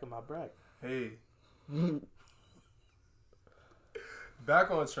the brack in my brack. Hey.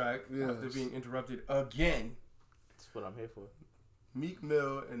 Back on track Yes. after being interrupted again. That's what I'm here for. Meek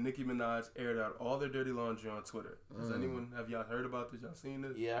Mill and Nicki Minaj aired out all their dirty laundry on Twitter. Have y'all heard about this? Y'all seen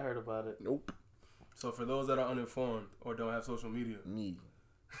this? Yeah, I heard about it. Nope. So for those that are uninformed or don't have social media, Me.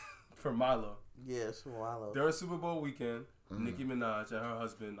 for Milo, Yeah, it's from Wallow. during Super Bowl weekend, Nicki Minaj and her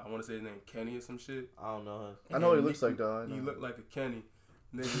husband, I want to say his name Kenny or some shit. I don't know her. I know what he And looks like though. I know. He looked like a Kenny.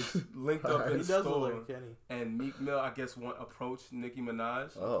 Niggas linked up in He the does store. look like Kenny. And Meek Mill, I guess, approached Nicki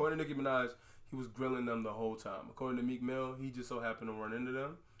Minaj. Oh. According to Nicki Minaj, he was grilling them the whole time. According to Meek Mill, he just so happened to run into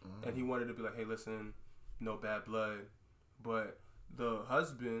them. And he wanted to be like, hey, listen, no bad blood. But the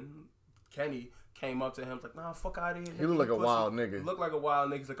husband, Kenny, came up to him like, nah, fuck out of here. He looked like a wild nigga. He looked like a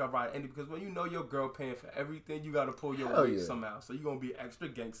wild nigga. He's like, all right. And because when you know your girl paying for everything, you got to pull your Hell weight yeah. somehow. So you're going to be extra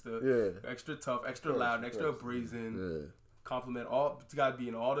gangster, Yeah. extra tough, extra Of course, loud, of extra course. brazen. Yeah. Compliment all. You gotta be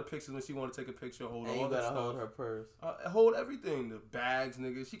in all the pictures when she want to take a picture. Hold And all you that gotta stuff. hold her purse. Hold everything. The bags,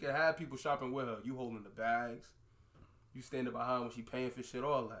 nigga. She can have people shopping with her. You holding the bags. You standing behind when she paying for shit.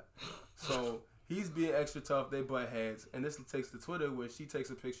 All that. So he's being extra tough. They butt heads. And this takes to Twitter where she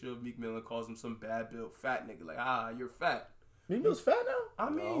takes a picture of Meek Mill and calls him some bad built fat nigga. Like, you're fat. Meek Mill's fat now. I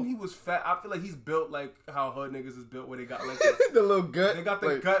mean, No. he was fat. I feel like he's built like how hood niggas is built, where they got like The little gut. they got the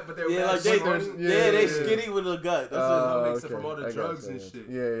Like, gut, but they're Yeah, mad like they, scrawny. they yeah. skinny with a gut. That's that it. makes it from all the I got drugs you, and I got shit.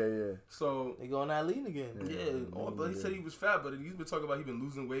 you. Yeah. So They go on that lean again. yeah, but he said he was fat, but he's been talking about he been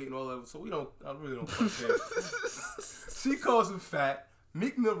losing weight and all that. So I really don't care. She calls him fat.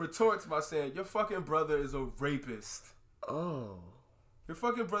 Meek Mill retorts by saying, "Your fucking brother is a rapist. Oh. Your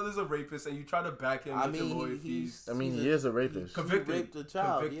fucking brother's a rapist, and you try to back him I with your mean, lawyer he's- fees. I mean, He's he a- is a rapist. Convicted. He raped a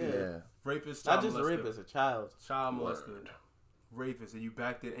child. Convicted. Yeah. Rapist, Not child just a molester. rapist, a child. Child molester, Word. rapist, and you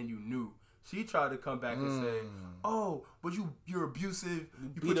backed it, and you knew." She tried to come back and say, "Oh, but you're abusive. You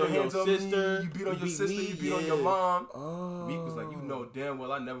beat put your on your hands on sister, me. You beat on you your beat sister. me, You beat on yeah." your mom." Oh. Meek was like, "You know damn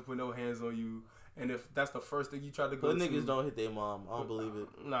well I never put no hands on you. And if that's the first thing you tried to go But to, niggas don't hit their mom. I don't believe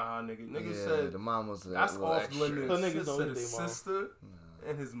it. Nah, nigga. Niggas Yeah, said the mom was that's a little off extra. limits. But niggas Sis don't said hit his they mom. sister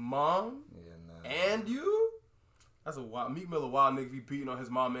and his mom Yeah, nah. and you. That's a wild. Meek Mill a wild nigga. Be beating on his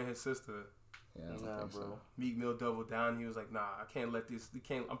mom and his sister. Yeah, I don't Nah, think bro. so. Meek Mill doubled down. He was like, "Nah, I can't let this. You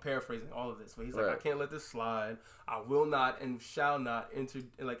can't." I'm paraphrasing all of this, but he's like, Right. "I can't let this slide. I will not and shall not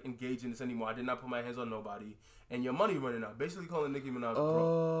engage in this anymore. I did not put my hands on nobody. And your money running out." Basically calling Nicki Minaj broke.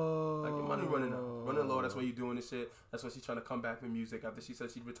 Oh. Like your money running out, running low. That's why you doing this shit. That's why she's trying to come back with music after she said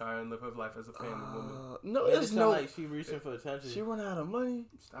she'd retire and live her life as a family woman. No, Yeah, it it's sound no. like she reaching for attention. She run out of money.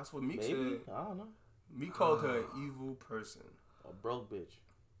 That's what Meek Maybe. said. I don't know. Meek called her an evil person. A broke bitch.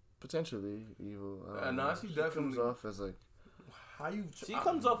 Potentially evil. I don't Yeah, nah, know. she comes definitely- off as like. How you? She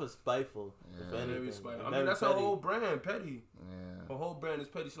comes off as spiteful. If Yeah. anything. Very spiteful. I Very mean, that's her petty. whole brand, petty. Yeah. Her whole brand is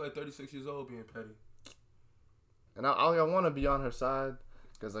petty. She's like 36 years old, being petty. And I want to be on her side.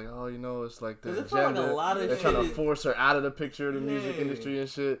 Because, like, oh, you know, it's like the 'Cause it feel like a agenda. lot of They're trying to shit- force her out of the picture of the music Yeah. industry and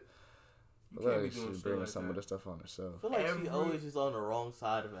shit. You But can't be like, doing she's shit bringing like some that. of the stuff on herself. I feel like Every- she always is on the wrong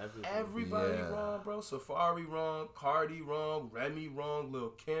side of everything. Everybody Yeah. wrong, bro. Safari wrong, Cardi wrong, Remy wrong, Lil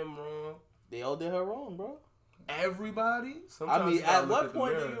Kim wrong. They all did her wrong, bro. Everybody. Sometimes I mean, you gotta at look what the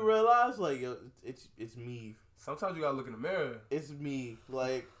point do mirror. you realize, like, yo, it's me. Sometimes you gotta look in the mirror. It's me.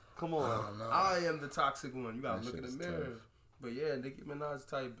 Like, come on. I don't know. I am the toxic one. You gotta That look in shit the is mirror. tough. But yeah, Nicki Minaj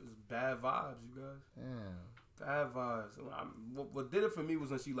type is bad vibes, you guys. Yeah. Bad vibes. What did it for me was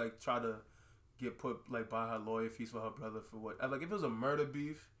when she like tried to get put like by her lawyer fees for her brother for what? Like if it was a murder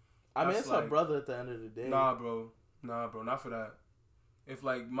beef. I mean, that's it's her like- brother at the end of the day. Nah, bro, not for that. If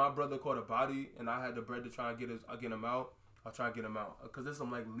like my brother caught a body and I had the bread to try and get him out, I'll try and get him out because there's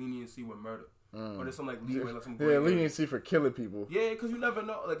some like leniency with murder, or there's some like leeway, like some gray Yeah, area. leniency for killing people. Yeah, because you never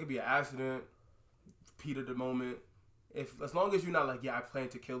know. Like, it'd be an accident, heat of the moment. As long as you're not like, yeah, I plan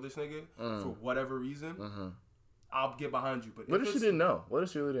to kill this nigga for whatever reason, I'll get behind you. But What if she it's- didn't know? What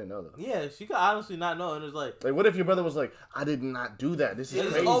if she really didn't know, though? Yeah, she could honestly not know, and it's like, Like, what if your brother was like, I did not do that. This is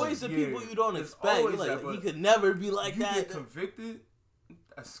there's crazy. always the Yeah. people you don't There's expect. You're always like, that, he but could never be like you that. get convicted,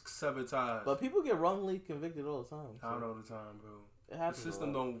 that's sabotage. But people get wrongly convicted all the time. So Not all the time, bro. it The happens.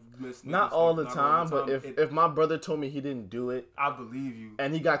 system a lot. don't miss. Not niggas, all like, the not time, but if my brother told me he didn't do it I believe you.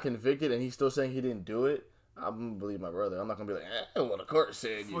 and he got convicted and he's still saying he didn't do it, I'm gonna believe my brother. I'm not gonna be like, well, the court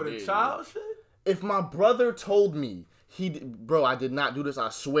said you For the did. child shit? If my brother told me bro, I did not do this, I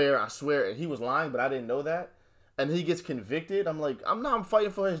swear, and he was lying, but I didn't know that, and he gets convicted, I'm like, I'm fighting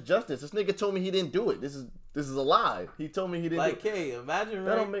for his justice. This nigga told me he didn't do it. This is a lie. He told me he didn't Like, do it. hey, imagine,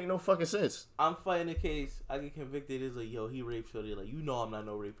 That right? don't make no fucking sense. I'm fighting a case. I get convicted. It's like, yo, he raped Shorty. Like, you know I'm not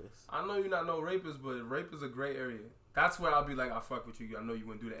no rapist. I know you're not no rapist, but rape is a gray area. That's where I'll be like, I fuck with you. I know you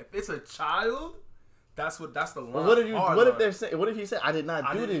wouldn't do that. If it's a child, That's the line. But what if hard line. they're saying? What if he said, "I did not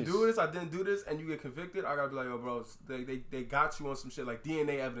I do didn't this"? do this. I didn't do this, and you get convicted. I gotta be like, yo, bro, they got you on some shit like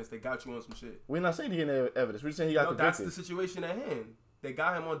DNA evidence. They got you on some shit. We're not saying DNA evidence. We're just saying he got No, convicted. that's the situation at hand. They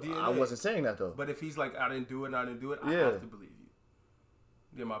got him on DNA. I wasn't saying that though. But if he's like, I didn't do it, and I didn't do it, I Yeah. have to believe you.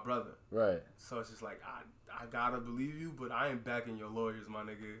 You're my brother. Right. So it's just like I gotta believe you, but I ain't backing your lawyers, my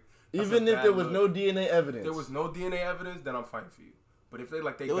nigga. Even if there was no DNA evidence. There was no DNA evidence, then I'm fighting for you. But if they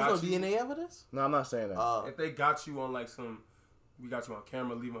there was no DNA evidence. No, I'm not saying that. If they got you on like we got you on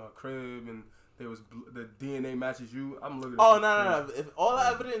camera leaving her crib, and there was the DNA matches you, I'm looking. Oh no! If all the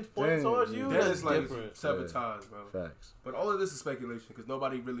evidence points towards you, then that's it's like different. sabotage, bro. Facts. But all of this is speculation because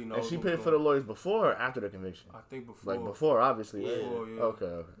nobody really knows. And she what paid was for the going lawyers before or after the conviction? on. I think before. Like before, obviously. Yeah. Before, yeah.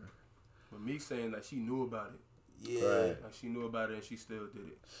 Okay. But me saying that she knew about it. Yeah. Right. Like she knew about it and she still did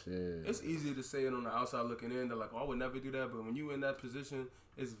it. Shit. It's easy to say it on the outside looking in. They're like, oh, I would never do that. But when you in that position,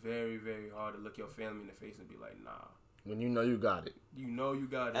 it's very, very hard to look your family in the face and be like, nah. When you know you got it. You know you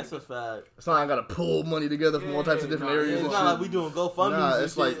got it. That's a fact. It's not like I gotta pull money together from all types of different Yeah, areas. It's and not shit. like we doing GoFundMe's Nah, and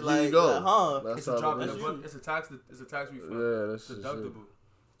it's shit. like, here like, you go. huh? That's It's a how drop it in is. the bucket. It's a tax refund. Yeah, that's It's just deductible.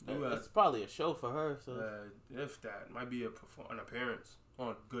 You It's probably a show for her. So if that might be an appearance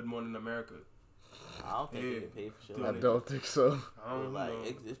on Good Morning America. I don't think Yeah. they get paid for shows. I don't think so. I don't Like know.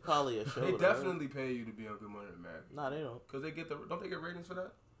 it's probably a show. They to definitely pay you to be on Good Morning America. Her. Nah, they don't. Cause they get don't they get ratings for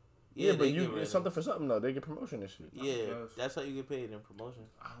that? Yeah, but they you get it's ratings. something for something though. They get promotion and shit. Yeah, guess. that's how you get paid in promotion.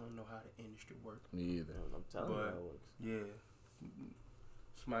 I don't know how the industry works. Me either. I'm telling you how But- it works. Yeah,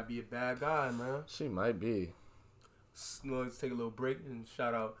 she might be a bad guy, man. She might be. Let's take a little break and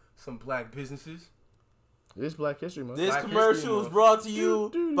shout out some black businesses. It's Black History Month. This Black commercial History is Month. brought to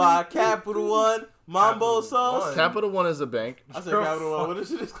you by Capital One Mambo Capital Sauce. One. Capital One is a bank. I said Capital One. What this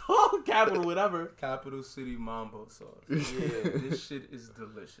shit is called? Capital whatever. Capital City Mambo sauce. Yeah. This shit is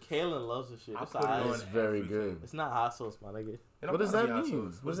delicious. Kaylin loves this shit. I It's, put it hot. on It's very everything. good. It's not hot sauce, my nigga. It don't What does gotta that be hot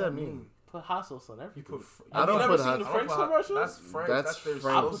mean? sauce. What does that mean? Put hot sauce on You everything. put. I don't you never put seen hot- the I don't Frank's put hot- commercials? That's Frank. That's That's their I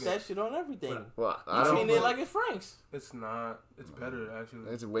Frank's. put slogan. that shit on everything. Well, You I treating don't. it put- like it's Frank's. It's not. It's better actually.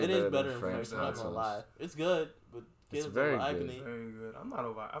 It's way It better is better than than Frank's. I'm not hot gonna sauce. lie. It's good, but It's Kaylin's very overhyping good. it. Very good. I'm not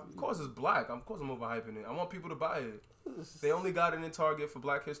over. Of course, it's black. Of course, I'm overhyping it. I want people to buy it. They only got it in Target for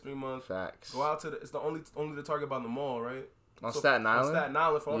Black History Month. Facts. Go out to it's the only the Target by the mall, right? On So, Staten On Island. Staten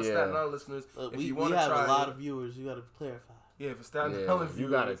Island for all the Yeah. Staten Island listeners. Look, if we you want to have try a lot it, of viewers. You got to clarify. yeah, for Staten Yeah, Island you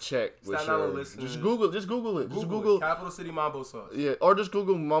viewers, gotta check with Staten Island your. listeners. Just Google it. Just Google Google. it. Capital City Mambo sauce. Yeah, or just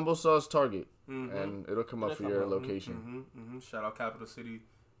Google Mambo Sauce Target, Mm-hmm. and it'll come up It'll for come your up. location. Shout out Capital City.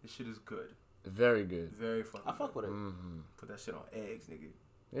 This shit is good. Very good. Very fucking. I fuck good. with it. Hmm. Put that shit on eggs, nigga.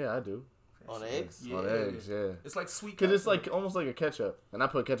 Yeah, I do. That On shit- eggs? Yeah. On eggs, yeah. It's like sweet. Cause it's ketchup. like almost like a ketchup, and I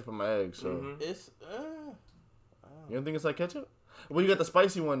put ketchup on my eggs. So Mhm. It's you don't think it's like ketchup? Well, you got the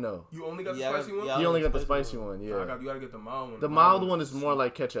spicy one though. You only got the Yeah, spicy one. yeah. You only got the spicy spicy one, Nah, yeah. you gotta get the mild one. The mild one is more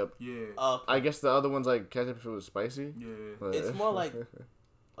like ketchup. Yeah. I guess the other one's like ketchup if it was spicy. Yeah. but- It's more like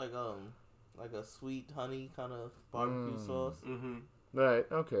a sweet honey kind of barbecue sauce. Mm-hmm. right.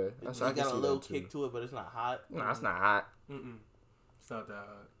 Okay. It I can got a see little that, too. kick to it, but it's not hot. Nah, it's not hot. Mm-mm. It's not that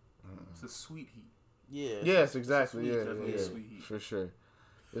hot. It's a sweet heat. Yeah. Yes, exactly. sweet, Yeah, definitely yeah, sweet heat. for sure.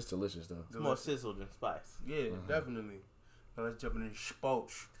 It's delicious though. It's more sizzle than spice. Yeah, definitely. Now let's jump into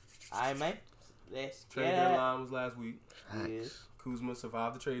sports. Alright, man. Let's Trade get it. deadline was last week. Yeah. Facts. Kuzma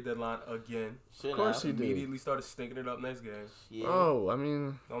survived the trade deadline again. Should Of course have. he did. Immediately started stinking it up next game. Yeah. Oh, I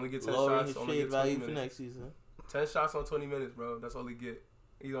mean, Only get 10 Lowering shots. his Only trade get 20 value for minutes. next season. 10 shots on 20 minutes, bro. That's all he get.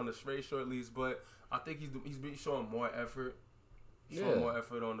 He's on a straight short lease, but I think he's been showing more effort. Showing Yeah. more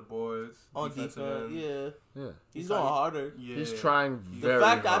effort on the boys. On defensive defense, end. yeah. yeah. He's He's going like- harder. Yeah. He's trying The very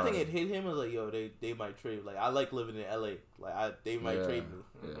fact that hard. I think it hit him is like, yo, they might trade. Like, I like living in LA. Like, they might Yeah. trade me.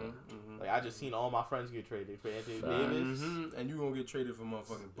 Yeah. Mm-hmm. Like, I just seen all my friends get traded for Anthony Facts. Davis. Mm-hmm. And you gonna get traded for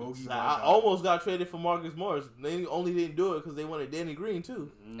motherfucking Bogey. Like, I almost got traded for Marcus Morris. They only didn't do it because they wanted Danny Green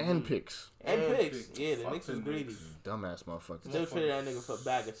too, And picks. and And picks. picks. Yeah, the Fuck Knicks was the greedy. Knicks. Dumbass motherfuckers. Still traded that nigga for a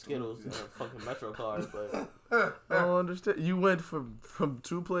bag of Skittles and a fucking Metro card, but I don't understand. You went from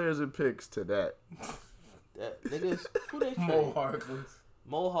 2 players and picks to that. that niggas who they Mo traded? Harkless.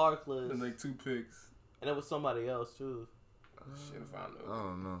 Mo Harkless, And like 2 picks. and it was somebody else too. Shit, if I I know.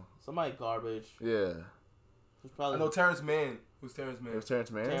 don't know. Somebody garbage. Yeah. It was I probably know Terrence Mann. Who's Terrence Mann? It was Terrence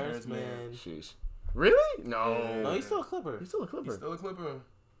Mann? Terrence Terrence Mann. Mann. Sheesh. Really? No. Yeah. No, he's still a Clipper. He's still a Clipper. He's still a Clipper.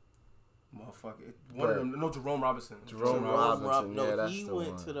 Motherfucker. One of them. No, Jerome Robinson. Jerome Rob- Robinson. no, yeah, that's he the went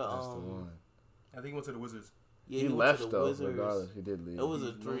one. to the, That's the one. I think he went to the Wizards. Yeah, he went left to the though, Wizards. regardless. He did leave. It was a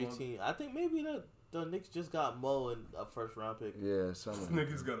He's three no team. I think maybe the Knicks just got Mo and a first round pick. Yeah, some of them.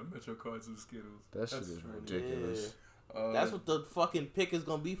 Niggas got a Metro card, some Skittles. That shit That's is funny. ridiculous. That's what the fucking pick is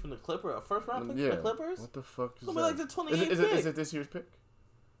gonna be from the Clippers. A first round pick from the Clippers. What the fuck is It's gonna that? be like the 28th pick. Is it this year's pick?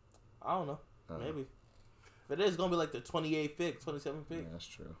 I don't know. Maybe. If it is, it's gonna be like the 28th pick, 27th pick. Yeah, that's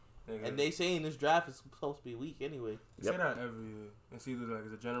true. And they saying this draft is supposed to be weak anyway. They say that every year. It's either like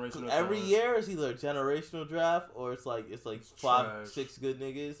it's a generational. Every draft. year it's either a generational draft or it's like 5, trash. 6 good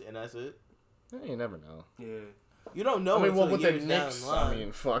niggas and that's it. You never know. Yeah. You don't know. I mean, until with the years down Knicks, the line. I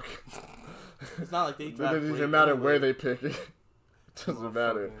mean, fuck. It's not like they It draft. doesn't great even matter anyway. where they pick it. It doesn't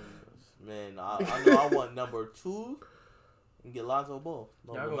matter. Man, I know I want number 2 and get Lonzo Ball.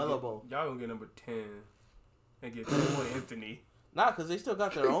 Melo Ball. Y'all gonna get number 10 and get Cole Anthony. Nah, because they still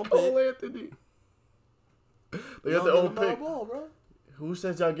got their own Cole pick. Anthony. They got their own pick. Ball, bro. Who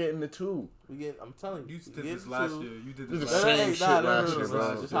says y'all getting the 2? I'm telling you. You did this last year. You did This this is the last same year. shit last year,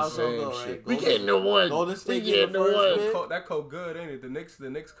 bro. Just how it's gonna go, right? We getting the 1. Golden State we getting getting the first the 1. pick. That coat good, ain't it? The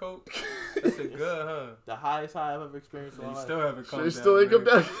Knicks coat. That's a good, huh? The highest high I've ever experienced in my You life. still haven't come They down. still ain't come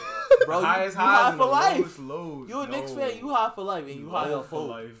man. down. Bro, you highest high highs and for the life. lowest lows. You a Knicks No. fan, you high for life, and you high Low on for hope.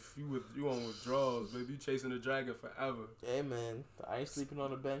 life. You on withdrawals, baby. You chasing the dragon forever. Hey man, I ain't sleeping on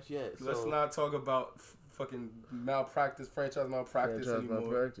the bench yet. Let's So not talk about fucking franchise malpractice anymore.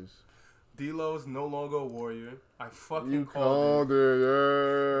 Malpractice. D'Lo's no longer a Warrior. I fucking You called called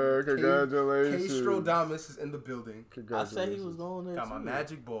it. Yeah, congratulations. K-Strodamus is in the building. I Congratulations. said he was going there Got my too.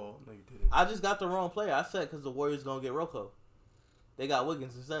 magic ball. No, you didn't. I just got the wrong player. I said because the Warriors gonna get Rocco. They got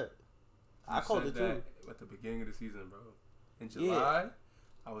Wiggins instead. I You called said it too. that at the beginning of the season, bro. In July,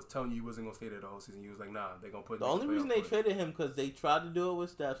 I was telling you he wasn't gonna stay there the whole season. You was like, nah, they gonna put. The only reason they traded him because they tried to do it with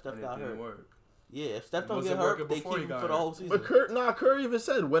Steph. Steph and it got didn't hurt. work. Yeah, if Steph It don't get wasn't hurt, working they before keep he him got for the hurt. whole season. But Curry even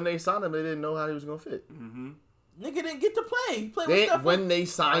said when they signed him, they didn't know how he was gonna fit. Mm-hmm. Nigga didn't get to play. He played with Steph. When they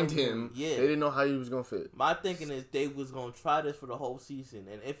signed him, Yeah. they didn't know how he was gonna fit. My thinking is they was gonna try this for the whole season,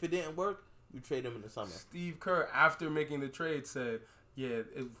 and if it didn't work, you trade him in the summer. Steve Kerr, after making the trade, said, "Yeah,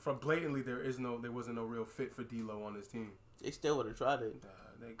 from blatantly there wasn't no real fit for D'Lo on this team. They still would have tried it.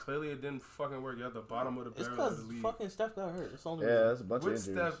 They clearly it didn't fucking work. You're at the bottom of the It's barrel of because the league. fucking Steph got hurt. It's only Yeah, that's a bunch of With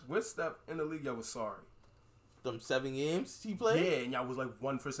injuries. Steph in the league, y'all was sorry. them 7 games he played. Yeah, and y'all was like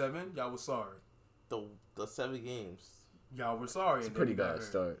 1 for 7. Y'all was sorry. The 7 games. Y'all were sorry. It's a and pretty then he got bad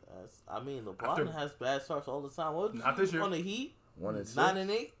hurt. start. LeBron After- has bad starts all the time. What Not this year. on the Heat? 1-6.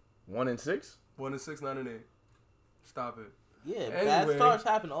 9-8. 1-6. 1-6, 9-8. Stop it. Yeah, bad Anyway, starts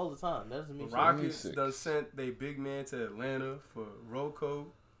happen all the time. That doesn't mean The shit. Rockets 76. done sent they big man to Atlanta for Rocco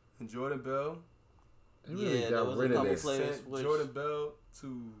and Jordan Bell. They really Yeah, there got was a rid of couple this. players Sent which- Jordan Bell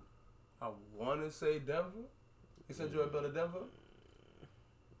to, I want to say Denver. They sent Jordan Bell to Denver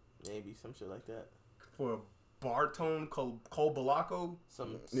Maybe some shit like that. for Bartone Colbalaco,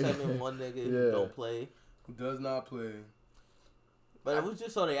 Some Yeah. 7-1 nigga Yeah. who don't play. who does not play. But it was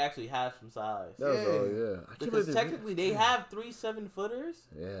just so they actually have some size. That was all, yeah. I can't Because believe they- technically they have 3 7-footers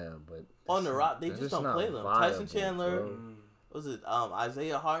Yeah, but on the that's- rock. They that's just not don't play them. viable, Tyson Chandler, bro. was it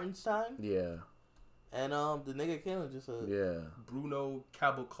Isaiah Hartenstein, Yeah, and the nigga Kalen just yeah, Bruno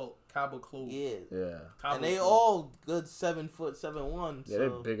Caboclo. yeah. yeah. And they all good 7', 7'1". Yeah, So they're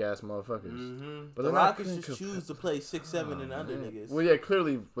big ass motherfuckers. Mm-hmm. But the they're not Rockets just Clint choose to play 6'7" and under man. niggas. Well, yeah,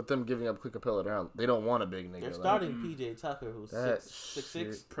 clearly with them giving up Clint Capella, they don't want a big nigga. They're like, starting PJ Tucker, who's that 6'6".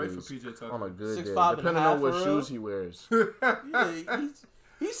 shit Pray for is PJ Tucker. on a good 6'5" day, and a depending half on what for real. shoes he wears. Yeah,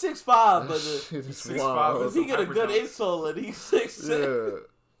 he's 6'5", but Shit is 6'5" wild. if he get a good Hyper insole and he's 6'6",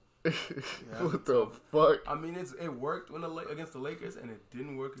 Yeah. What the fuck? I mean, it worked when against the Lakers, and it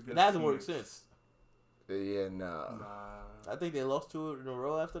didn't work against. it hasn't worked Phoenix. since. Yeah, nah. Nah. I think they lost 2 in a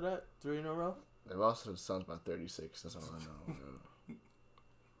row after that, 3 in a row. They lost to the Suns by 36. That's all I know.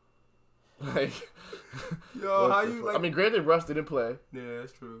 Like, Yo, what how the you fuck? like? I mean, granted, Russ didn't play, Yeah,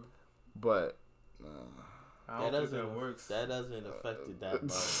 that's true. but I don't think that works. That doesn't affect it that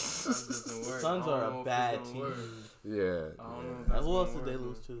much. That doesn't work. Suns I don't are a know if bad it's gonna team. work. yeah. I don't know if Now, that's who else gonna did they work,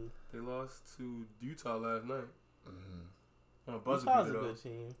 lose though. to? They lost to Utah last night Mhm. on a buzzer Utah's a beater. Though. good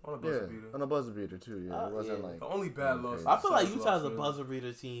team. On a buzzer Yeah, beater. on a buzzer beater too. Yeah, it wasn't yeah. like. The only bad loss. I feel like Suns Utah's lost a to- buzzer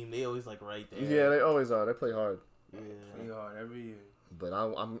beater team. They always like right there. Yeah, they always are. They play hard, Yeah. They are every year. but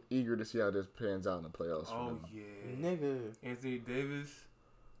I'm eager to see how this pans out in the playoffs. for Oh them. yeah. Nigga, Anthony Davis,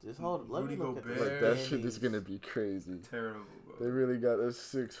 just hold. Let Rudy me look at Gobert. the Like that shit standings. is gonna be crazy. terrible, They bro. really got a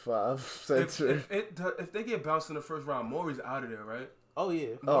 6'5" center. If they get bounced in the first round, Maury's out of there, right? Oh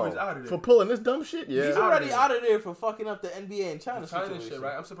yeah. Maury's out of there. For pulling this dumb shit, yeah. He's out of already there. out of there for fucking up the NBA and China, The China situation. shit,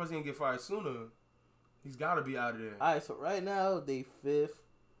 right? I'm surprised he didn't get fired sooner. He's got to be out of there. All right, so right now they 5th.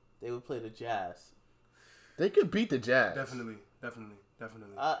 They would play the Jazz. They could beat the Jazz. Definitely.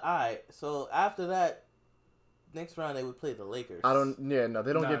 All right, so after that, next round they would play the Lakers. I don't. Yeah, no,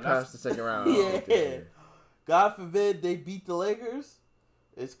 they don't Nah, get that's- past the second round. I don't Yeah. think they do. God forbid they beat the Lakers,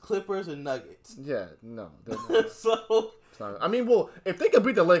 it's Clippers and Nuggets. Yeah, no. they're not. So It's not- I mean, well, if they could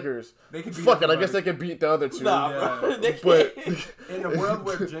beat the Lakers, They can beat fuck it. I everybody. guess they could beat the other two. nah, Yeah. bro. They But can't. In the world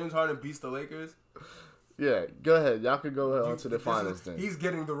where James Harden beats the Lakers, yeah, go ahead. Y'all could go on to the this finals is- then. He's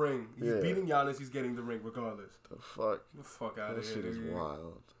getting the ring. He's Yeah. beating Giannis. He's getting the ring regardless. The fuck. Get the fuck out That of here. shit is nigga.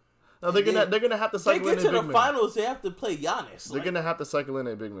 wild. No, they're gonna have to They cycle in get their to the big man. finals, they have to play Giannis. They're gonna have to cycle in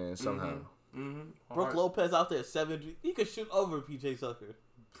their big man somehow. Mm-hmm. Brooke Lopez out there 7. He could shoot over PJ Tucker.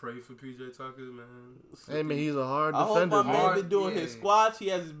 Pray for PJ Tucker, man. Hey man, he's a hard I hope defender, my man. man been doing Yeah. his squats. He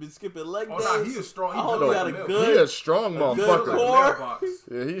hasn't been skipping leg Oh, days. nah, he is strong. He I hope built he got like a milk. good- He a strong good motherfucker. core. Mailbox.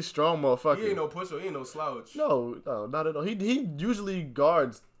 Yeah, he's a strong motherfucker. He ain't no pusher. He ain't no slouch. No, not at all. He usually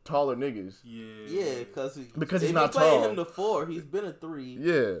guards taller niggas. Yeah, because Because he's he's not playing tall. him to 4. He's been a 3.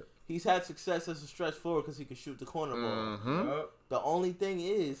 Yeah. He's had success as a stretch forward because he can shoot the corner ball. Mm-hmm. Yup. The only thing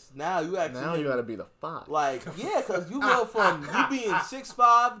is now you actually Now you gotta be the 5. like because you go from you being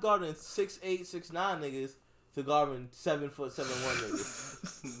 6'5" guarding 6'8", 6'9" niggas to guarding 7'7"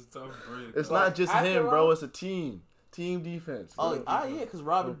 niggas. It's tough break. It's Like, not just after him, all- bro. It's a team. Team defense. Oh, yeah, because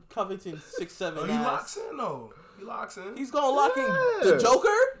Robert Covington 6'7". Oh, he locks in though. He locks in. He's gonna lock in Yeah. the Joker.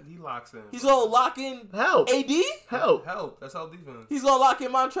 He locks in. He's gonna lock in Help. AD. Help. Help. That's how defense. He's gonna lock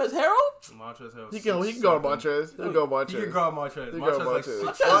in Montrezl Harrell. Montrezl Harrell. He can guard Montrez. He'll go Montrez. He can guard Montrez. He guard Montrez like Montrez.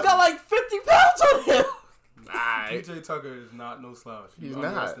 6'. Montrezl got like 50 pounds on him. PJ Tucker is not no slouch. He's You not.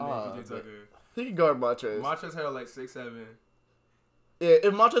 underestimate Oh, PJ Tucker. He can guard Montrez. Montrezl Harrell like 6'7". Yeah,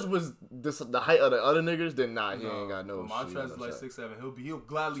 if Montrez was the height of the other niggas, then nah, he ain't got no. Montrez shit on is that like shit. 6'7". He'll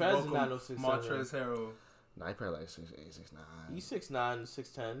gladly Montrez is welcome not no 6'7". Montrez Harrell. Nah, he probably like 6'8", 6'9". He's 6'9",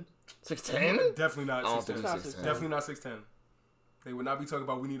 6'10". 6'10"? Definitely not I don't 6'10". think Not he's 6'10". Definitely not 6'10". They would not be talking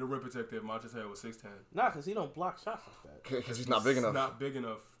about we need a rim protector if Montrezl Harrell was 6'10". Nah, because he don't block shots like that. Because he's not big enough. Not big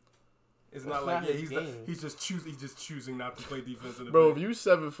enough. It's That's not like not his he's not, game. he's just choosing not to play defense in the Bro, paint. if you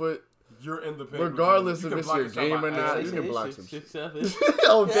 7 foot, You're in the paint. regardless You if can it's block your a shot game by or not, accident. you can block some shit. 6'7".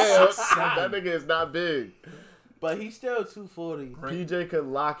 Oh damn, 6'7". that nigga is not big. But he's still 240. PJ could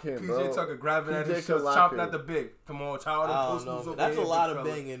lock him, bro. PJ Tucker grabbing at PJ his could shorts, lock chopping him. at the big. Come on, child. I Post don't moves know. over That's a here, lot big of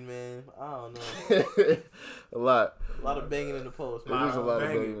fella. banging, man. I don't know. A lot. A lot of banging in the post. It Man. is a lot of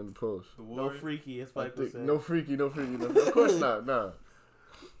banging. banging in the post. The No Warriors, freaky, as I Spike was think, saying. no freaky. Of course not. Nah.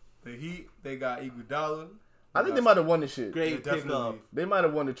 the Heat, they got Iguodala. I think they might have won the shit. Great Yeah, pickup. definitely. They might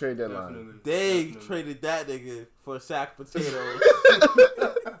have won the trade deadline. Definitely. They Definitely. traded that nigga for a sack of potatoes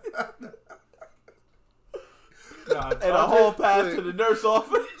Nah, and a whole pass to the nurse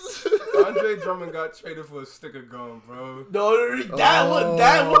office. Andre Drummond got traded for a stick of gum, bro. No, that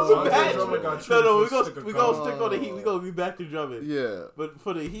was a Andre bad Drummond trade. got traded No, for a we stick of gonna gum. stick on the Heat. We gonna be back to Drummond. Yeah, But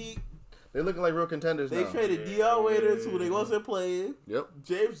for the Heat, they looking like real contenders they now. traded D.R. Waiters, who they wasn't playing. Yep.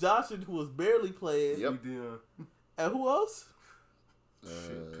 James Johnson, who was barely playing. Yep. And who else?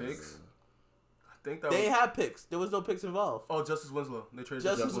 Shit, picks. I think that They was. ain't have picks. There was no picks involved. Oh, Justice Winslow. They traded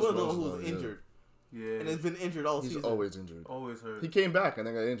Justice Justice Winslow, Winslow, who was yeah. injured. Yeah. And has been injured all He's season. always injured. Always hurt. He came back and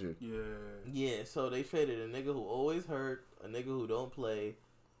then got injured. Yeah. Yeah, so they traded a nigga who always hurt, a nigga who don't play,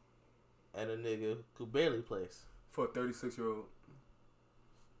 and a nigga who barely plays. For a 36-year-old.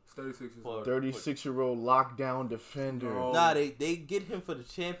 It's 36 years For- old. 36-year-old lockdown defender. No. Nah, they get him for the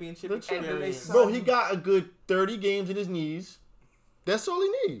championship The experience. champion- Bro, he got a good 30 games in his knees. That's all he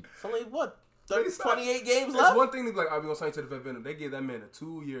need. It's only what? It's not- 28 games It's left? one thing to be like, I'll be on sign to the vet venom. They gave that man a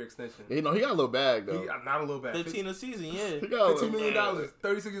 2-year extension. You know, he got a little bag though. He, not a little bad. 15 a season, yeah. He got a $15 little million. bag.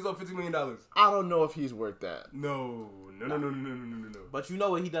 36 years old, $15 million. I don't know if he's worth that. No. But you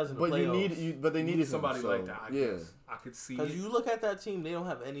know what he does in the But playoffs. but they needed somebody him, so, like that. I yeah. guess. I could see Because it. you look at that team, they don't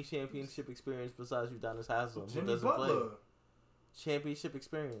have any championship experience besides Udonis Haslem, who Jimmy doesn't Butler. play. Championship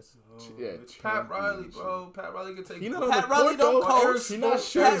experience. Oh, Yeah, it's Pat Riley, championship. bro. Pat Riley can take. He not on Pat the Riley court, don't though. coach. He not Pat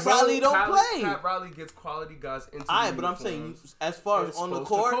shooting, bro. Riley don't play. Pat Riley gets quality guys into. All right, the but I'm saying, uniforms as far and as on the supposed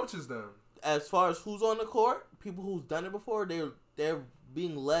to court, coaches them. as far as who's on the court, people who's done it before, they're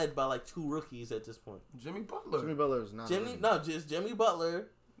being led by like 2 rookies at this point. Jimmy Butler. Jimmy Butler is not. Just Jimmy Butler,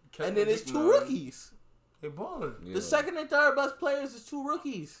 Kevin and then it's 2 McNutt. rookies. They balling. Yeah. The second and third best players is 2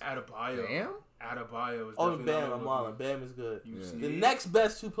 rookies. Adebayo. Damn. Adebayo is Oh, definitely Bam, not a I'm rookie. walling. Bam is good. You Yeah. see The it? next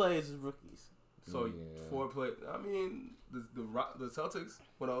best 2 players is rookies. So Yeah. 4 play. I mean, the Celtics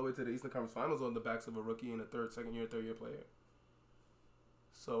went all the way to the Eastern Conference Finals on the backs of a rookie and a third year player.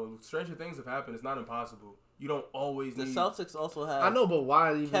 So stranger things have happened. It's not impossible. You don't always The need. Celtics also have I know, but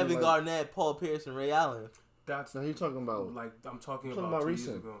why even? Kevin like, Garnett, Paul Pierce, and Ray Allen. That's No, he talking about like I'm talking Talking about about 2 years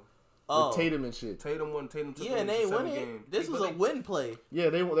recent. ago. Oh, with Tatum and shit. Tatum took yeah, and they ain't 7 winning. games. This was But a win play. Yeah,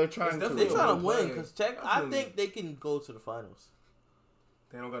 they're trying to. definitely They a trying to win win play. because I Definitely. think they can go to the finals.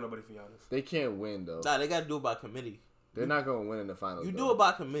 They don't got nobody for Giannis. They can't win though. Nah, they gotta do it by committee. They're not gonna win in the finals. You though. do it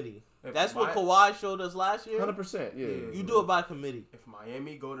by committee. If That's what Kawhi showed us last year. 100%. Yeah. You do it by committee. If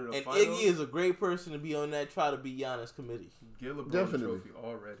Miami go to the And finals, Iggy is a great person to be on that try to be Giannis committee. get LeBron Definitely. the trophy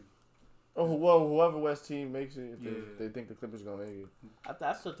already. Oh well, whoever West team makes it, if Yeah. they think the Clippers gonna make it.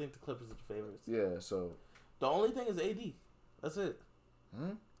 I still think the Clippers are the favorites. Yeah. So. The only thing is AD. That's it.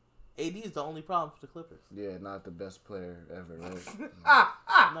 Hmm? AD is the only problem for the Clippers. Yeah, not the best player ever.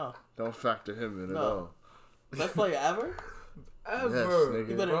 Right? No. Don't factor him in No. at all. Best player ever? Ever. Yes, nigga.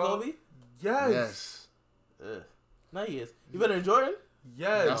 You better than Bro. Kobe? Yes. Yes. Ugh. No, he is. You better than Jordan?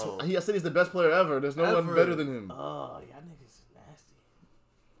 Yes. That's I said he's the best player ever. There's no one Ever. better than him. Oh, y'all niggas is nasty.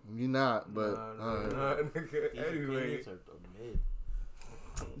 You're not, but nigga. These Anyway. opinions are mid.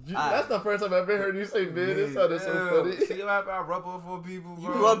 that's the first time I've ever heard you say mid. It sounded so funny. See what I rub off on people,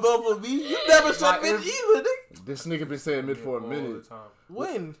 bro? You rub up with me? You never said Like mid if- either, nigga. This nigga been saying mid for a All minute, the time.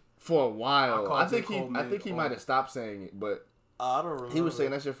 When? for a while. call I J. think he, Cole I mid think he all- might have stopped saying it, but I don't remember. he was saying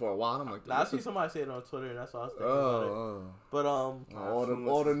that shit for a while. And I'm like, Nah, I what see the- somebody say it on Twitter, and that's why I was thinking about it. oh, But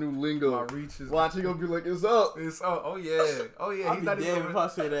all the new lingo. My reach is. Watch, he gonna be like, it's up. It's oh yeah, oh yeah. I'll He's be not damned even. if I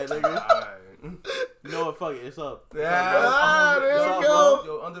say that, nigga. Alright. You know what? Fuck it. It's up. It's Yeah, up, bro. Ah, there It's you up, go.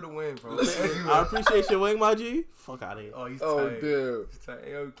 Yo, under the wing, bro. I appreciate your wing, my G. Fuck out of here. Oh, he's Oh, tight. dude. He's tight.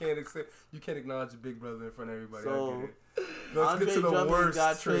 Yo, you can't acknowledge your big brother in front of everybody. So, I get it. Let's Andre get to the Drummond worst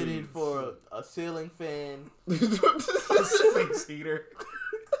got trades. traded for a ceiling fan Space heater.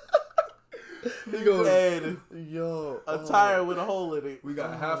 He goes, and yo, a tire with a hole in it. We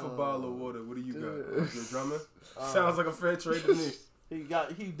got half a bottle of water. What do you got? Dude. Your drummer? Sounds like a fair trade to me.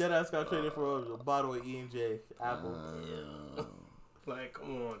 He dead ass got traded for a bottle of E&J Apple. Like,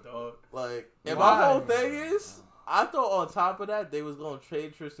 come on, dog. Like, and Why? my whole thing is, I thought on top of that they was gonna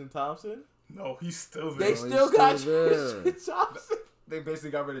trade Tristan Thompson. No, he's still They there. still he's got still there. Tristan Thompson. They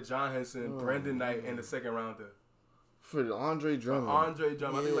basically got rid of John Henson, Oh, Brandon Knight, man. and the second rounder. For Andre Drummond. Andre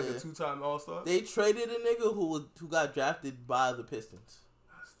Drummond, I think like Yeah. a 2-time All-Star. They traded a nigga who got drafted by the Pistons.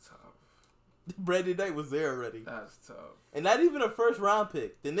 That's tough. Brandon Knight was there already, That's tough. and not even a first round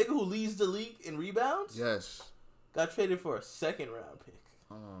pick. The nigga who leads the league in rebounds Yes. got traded for a second round pick.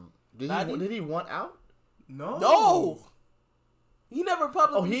 Did he want out? No. No, he never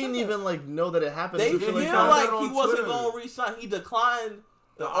publicly. Oh, he didn't said that. even like know that it happened. They until feel he he found found like out he on wasn't Twitter. gonna resign. He declined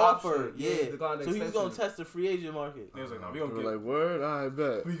the The offer. option. Yeah, Yeah, declined the so he was gonna extension. test the free agent market. They was like, no, we They gonna were get, like, word, I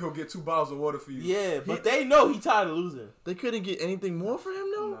bet. we gonna get 2 bottles of water for you. Yeah, but they know he tired of losing. They couldn't get anything more for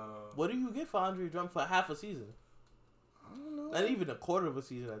him, though? No. What do you get for Andre Drummond for half a season? I don't know. Not even a quarter of a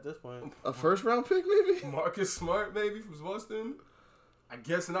season at this point. A first round pick, maybe? Marcus Smart, maybe, from Boston? I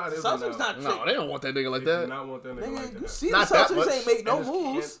guess not. Is it Celtics now? not No, they don't want that nigga like They that. do not want that nigga Nigga, like you that. see the Not that Celtics much. ain't make no And it's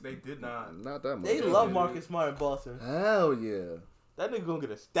moves. They did not. Not that much. They Yeah, love yeah. Marcus Smart in Boston. Hell yeah. That nigga gonna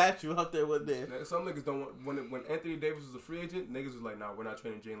get a statue out there one day. Some niggas don't want when Anthony Davis was a free agent. Niggas was like, nah, we're not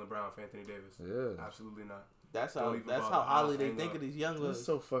trading Jaylen Brown for Anthony Davis. Yeah. Absolutely not. That's Don't how even that's bother. how highly I'll they hang think up. of these young That's guys.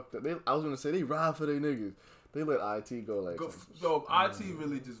 so fucked up. I was going to say, they ride for their niggas. They let IT go like Yo, IT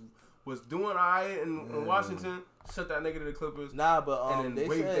really just was doing alright in Washington. Sent that nigga to the Clippers. Nah, but And then they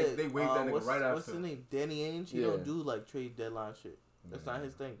waved- said they waved that nigga what's, right what's after. his name? Danny Ainge. He Yeah. don't do like trade deadline shit. That's not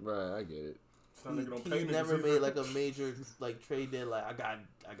his thing. Right, I get it. Some nigga don't pay He niggas never either. made like a major like trade deadline. I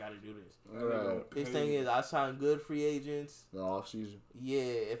gotta do this. That nigga don't His pay. thing is I sign good free agents. The off season. Yeah,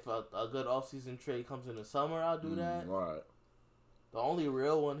 if a good offseason trade comes in the summer, I'll do that. All right. The only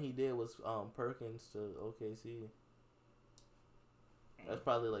real one he did was Perkins to OKC. That's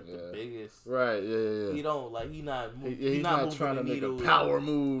probably like the Yeah. biggest. Right, yeah. He don't like he not move, He's not moving trying the to make a needle. power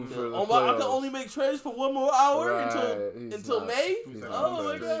move Yeah. for the Oh my! I can playoffs. only make trades for 1 more hour Right, he's until not. May. He's He's like, Oh not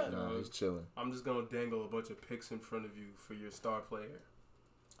my straight. god! No, he's chilling. I'm just gonna dangle a bunch of picks in front of you for your star player.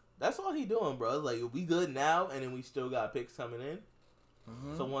 That's all he doing, bro. Like we good now, and then we still got picks coming in.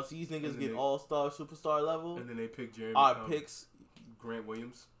 Mm-hmm. So once these niggas then get they- all-star, superstar level, And then they pick Jeremy. our picks. Grant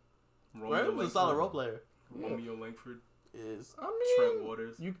Williams. Graham was a solid role player. Romeo Langford. Is I Trent mean,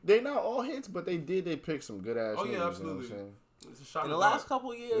 Waters. they not all hits, but they pick some good ass. Oh, yeah, niggas, absolutely. You know what I'm saying? It's a shot in in the the last dark.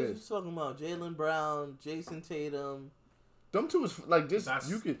 couple years, Yeah. you talking about Jaylen Brown, Jason Tatum, Them two is like this. That's-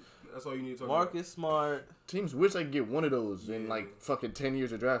 You could That's all you need to talk Marcus Smart, teams wish I could get one of those in Yeah. like fucking 10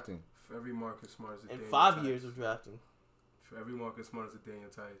 years of drafting. about. For every Marcus Smart is a and Daniel 5 Tice. years of drafting. For every Marcus Smart is a Daniel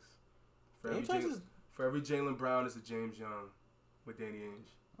Tice. For Daniel every, Tice is- for every Jaylen Brown is a James Young with Danny Ainge.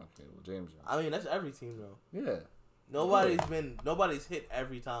 Okay, well James. I mean, that's every team though. Yeah, Nobody's hit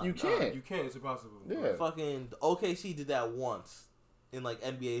every time. you can't. You can't. It's impossible. Yeah. Fucking OKC did that once in like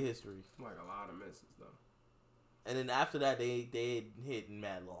NBA history, Like a lot of misses though. and then after that they hit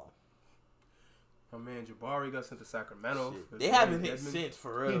mad long. My man Jabari got sent to Sacramento. Shit. for They Dwayne haven't hit Dedmon. since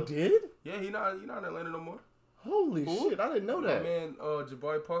for He real. did? Yeah, he not in Atlanta no more. Holy shit! I didn't know My that. man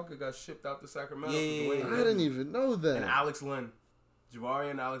Jabari Parker got shipped out to Sacramento. Yeah. for Dwayne I didn't Dedmon. even know that. And Alex Lynn. Jabari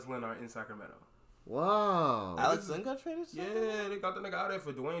and Alex Lynn are in Sacramento. Wow. Alex Lynn got traded. to Yeah, Sacramento? they got the nigga out there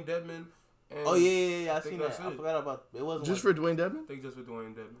for Dwayne Dedmon. And Oh yeah. I think seen that's that. I it. forgot about. It wasn't Just like, for Dwayne Dedmon? I think just for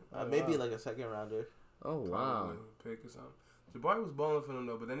Dwayne Dedmon. maybe wow. like a second rounder. Oh wow. Probably pick or something. Jabari was balling for them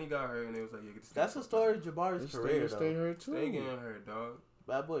though, but then he got hurt and they was like, yeah, get the That's the story of Jabari's career Stay though. hurt too. They getting hurt, dog.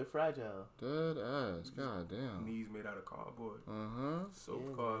 Bad boy fragile. Dead ass. God damn. Knees made out of cardboard. Uh-huh. So Yeah,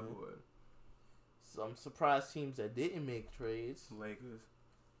 man. cardboard. So I'm surprised teams that didn't make trades. Lakers.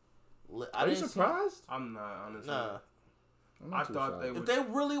 Are you surprised? I'm not, honestly. Nah. I'm not I too thought they shocked. would. If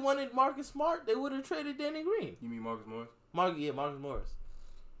they really wanted Marcus Smart, they would have traded Danny Green. You mean Marcus Morris? Marcus Morris.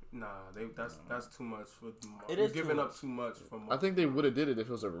 Nah, that's too much for. It You're is giving too up much. too much for. I think they would have did it if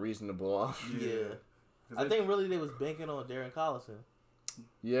it was a reasonable offer. Yeah. 'Cause I they- think really they was banking on Darren Collison.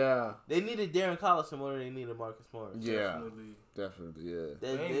 Yeah. They needed Darren Collison more than they needed Marcus Morris. Yeah. Definitely. Definitely. Yeah.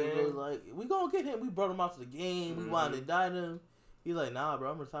 They Hey, were man. like, we gonna get him. We brought him out to the game. We wanted to dine him. He's like, nah,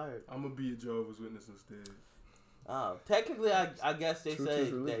 bro, I'm retired. I'm gonna be a Jehovah's Witness instead. Technically, I guess they True, said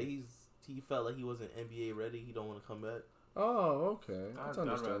true, that true. he felt like he wasn't NBA ready. He don't want to come back. Oh, okay. That's I'd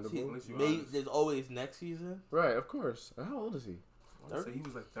rather understandable. see- At least you Maybe honest. there's always next season. Right, of course. How old is he? I would say he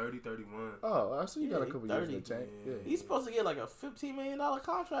was like 30, 31. Oh, I see you got Yeah, a couple he years in the 30. tank. Yeah. He's supposed to get like a $15 million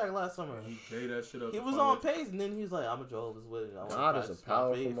contract last summer. He gave that shit up. He to was find on it. pace, and then he's like, I'm a Jehovah's Witness. I wanna God is a practice my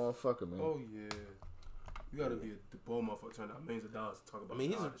powerful faith." motherfucker, man. Oh yeah. You gotta be a bold motherfucker, turn out millions of dollars to talk about. I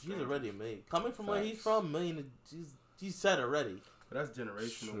mean, God, he's strangers. already made. Coming from where he's Facts. from, he's set already. But that's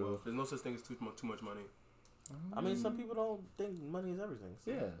generational True. wealth. There's no such thing as too much money. I mean, some people don't think money is everything.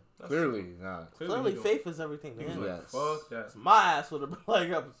 So. Yeah, That's clearly not. Clearly, he don't. faith is everything to He was him. like, Yes. fuck that. My ass would have been like,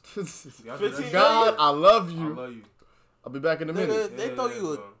 Y'all do that 15 shit. God, I love I you. love you. I'll be back in a minute. nigga, they Yeah, throw yeah,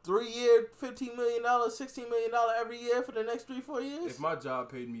 you a bro. 3-year, $15 million, $16 million every year for the next 3-4 years. If my job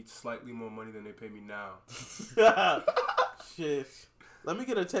paid me slightly more money than they pay me now, Shit. Let me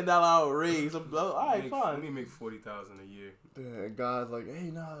get a $10 hour raise. All right, let fine. me make $40,000 a year. Yeah, and God's like, hey,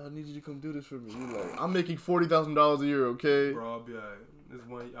 nah, I need you to come do this for me. You're like, I'm making $40,000 a year, okay? Bro, I'll be alright. This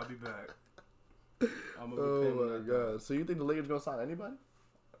one, I'll be back. I'm gonna be Oh paying my that God! So you think the Lakers gonna sign anybody?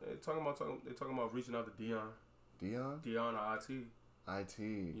 They're talking about reaching out to Dion or IT. IT,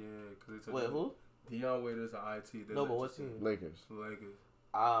 Yeah, because they took Wait, who? Dion Waiters or IT. They're No, but like what just- team? Lakers. Lakers.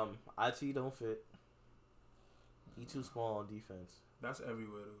 IT don't fit. He too small on defense. That's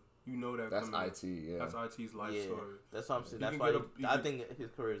everywhere though. You know that. That's coming IT. Yeah. That's IT's life Yeah. story. That's what I'm saying. You That's can why get a- you I can- think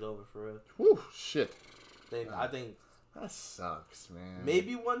his career is over for real. Whew, shit. I think That sucks, man.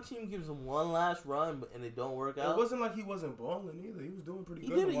 maybe one team gives him one last run and it don't work It out. wasn't like he wasn't balling either. He was doing pretty He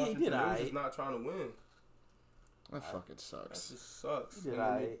good. did- in he Washington. did They was alright. just not trying to win. That fucking That sucks. just sucks. He did And then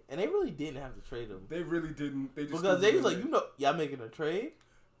alright. And they really didn't have to trade him. They really didn't. They just Because they was like, y'all making a trade?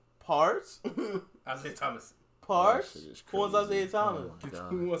 Parts? Isaiah Thomas. Parts? That shit is Who wants crazy. Isaiah Thomas? Oh my God.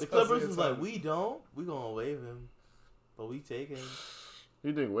 Who wants The Clippers Isaiah was like, Thomas? we don't. We gonna waive him. But we take him.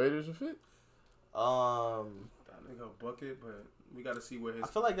 You think Waiters will fit? That nigga a bucket, but we got to see where his. I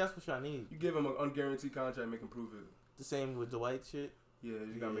feel like that's what y'all need. You give him an unguaranteed contract, make him prove it. The same with Dwight shit. Yeah,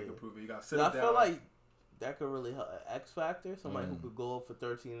 you gotta make Yeah. him prove it. You gotta sit I him down. feel like that could really help an X factor. Somebody who Mm. could go up for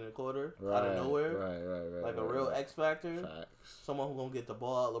 13 and a quarter Right, out of nowhere. Right. Like a real X factor. Facts. Someone who gonna get the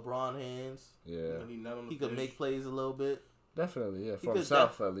ball out LeBron hands. Yeah. When he not on the He could bench. make plays a little bit. Definitely, yeah. For could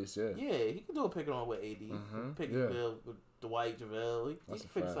himself, at least, yeah. Yeah, he could do a pick and roll with AD. Mhm, Pick yeah. and roll with Dwight, JaVale. He That's can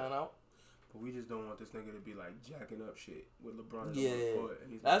a figure fact. something out. But we just don't want this nigga to be like jacking up shit with LeBron. on Yeah. the court,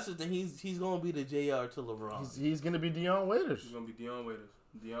 and he's That's the thing. He's gonna be the JR to LeBron. He's gonna be Dion Waiters. He's gonna be Dion Waiters.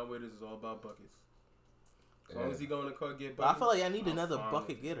 Dion Waiters is all about buckets. As long Yeah. as he go in the court get But I buckets. feel like I need I'm another fine bucket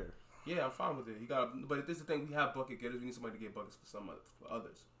with it. getter. Yeah, I'm fine with it. He got, but this is the thing. We have bucket getters. We need somebody to get buckets for for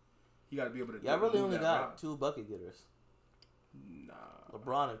others. He got to be able to. Y'all really move only that got rock. 2 bucket getters. Nah.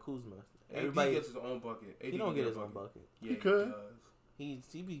 LeBron and Kuzma. AD Everybody, gets his own bucket. AD he don't can get a his own bucket. Yeah, He he could. does.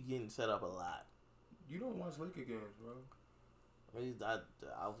 He be getting set up a lot. You don't watch Laker games, bro. I mean,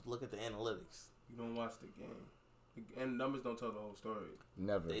 I look at the analytics. You don't watch the game. And numbers don't tell the whole story.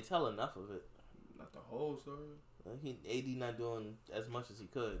 Never. They tell enough of it. Not the whole story. AD not doing as much as he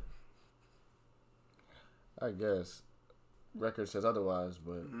could. I guess. Record says otherwise,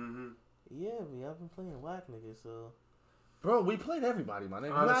 but Mm-hmm. Yeah, we have been playing whack niggas, so. bro, we played everybody, my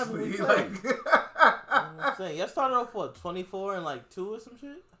nigga. Who haven't we Honestly, played? like, You know what I'm saying? Y'all started off, what, 24 and like 2 or some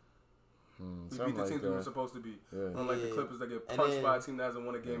shit? we beat something the like teams we were that. supposed to beat. Yeah. Unlike the Yeah. Clippers that get And punched then- by a team that hasn't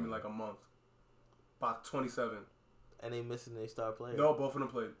won a game in like a month. By 27. And they missing their star player. No, both of them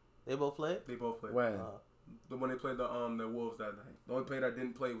played. They both played? They both played. When? When they played the Wolves that night. The only player that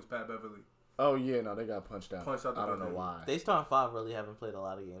didn't play was Pat Beverly. Oh yeah, no, they got punched out. Punched out the I don't know building. why. They starting five really haven't played a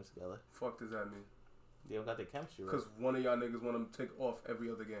lot of games together. Fuck does that mean? They don't got their chemistry right. Because one of y'all niggas want them to take off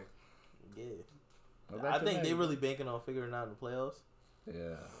every other game. Yeah. I think they really banking on figuring out the playoffs.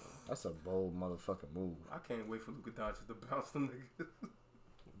 Yeah, that's a bold motherfucking move. I can't wait for Luka Doncic to bounce them niggas.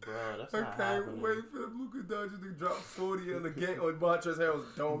 Bro, that's I not can't happening. wait for Luka Doncic to drop 40 in the game on Montrezl Harrell's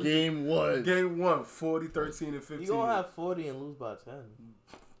dome. Game 1. Game 1, 40, 13, and 15. You gonna have 40 and lose by 10.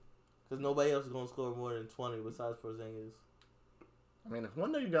 Because nobody else is gonna score more than 20 besides Porzingis. I mean, if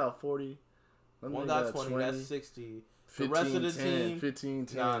one nigga got 40, One got 20, that's 60. 15, The rest of the 10, team, 15,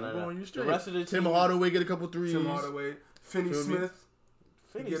 10. No. Come on, you The straight. rest of the Tim team, Hardaway get a couple threes. Tim Hardaway, Finney Feel me? Smith,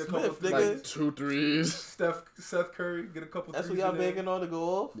 Finney get a Smith, couple- nigga. Like 2 threes. Seth Curry, get a couple That's threes what y'all in there. banking on to go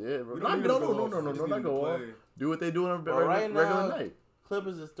off. Yeah, bro. We No, don't need no, to go no, off. no, We no, just no, need not to go off. play. Do what they do on a But right regular now- night.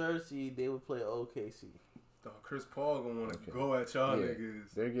 Clippers is third seed. They would play OKC. Dog, Chris Paul gonna want to Okay. go at y'all Yeah.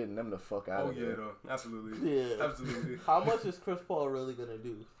 niggas. They're getting them the fuck out Oh of yeah, there. though, absolutely, Yeah. absolutely. How much is Chris Paul really gonna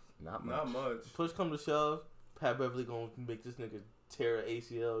do? Not much. Not much. Push come to shove, Pat Beverly gonna make this nigga tear an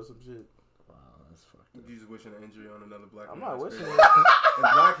ACL or some shit. Wow, that's fucked up. You just wishing an injury on another black I'm man. not That's wishing crazy. it.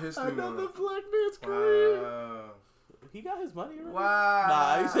 And Black History Another Month. black man's career. Wow. He got his money already? Wow.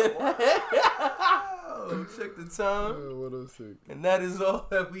 Nah, he said. Oh, check the time. Oh, 106. And that is all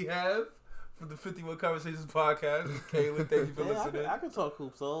that we have for the 51 Conversations podcast. Kayla, thank you for Man, listening. I can talk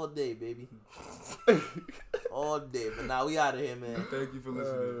hoops all day, baby. All day. But now we out of here, man. Thank you for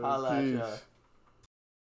listening. Holla at y'all. Peace.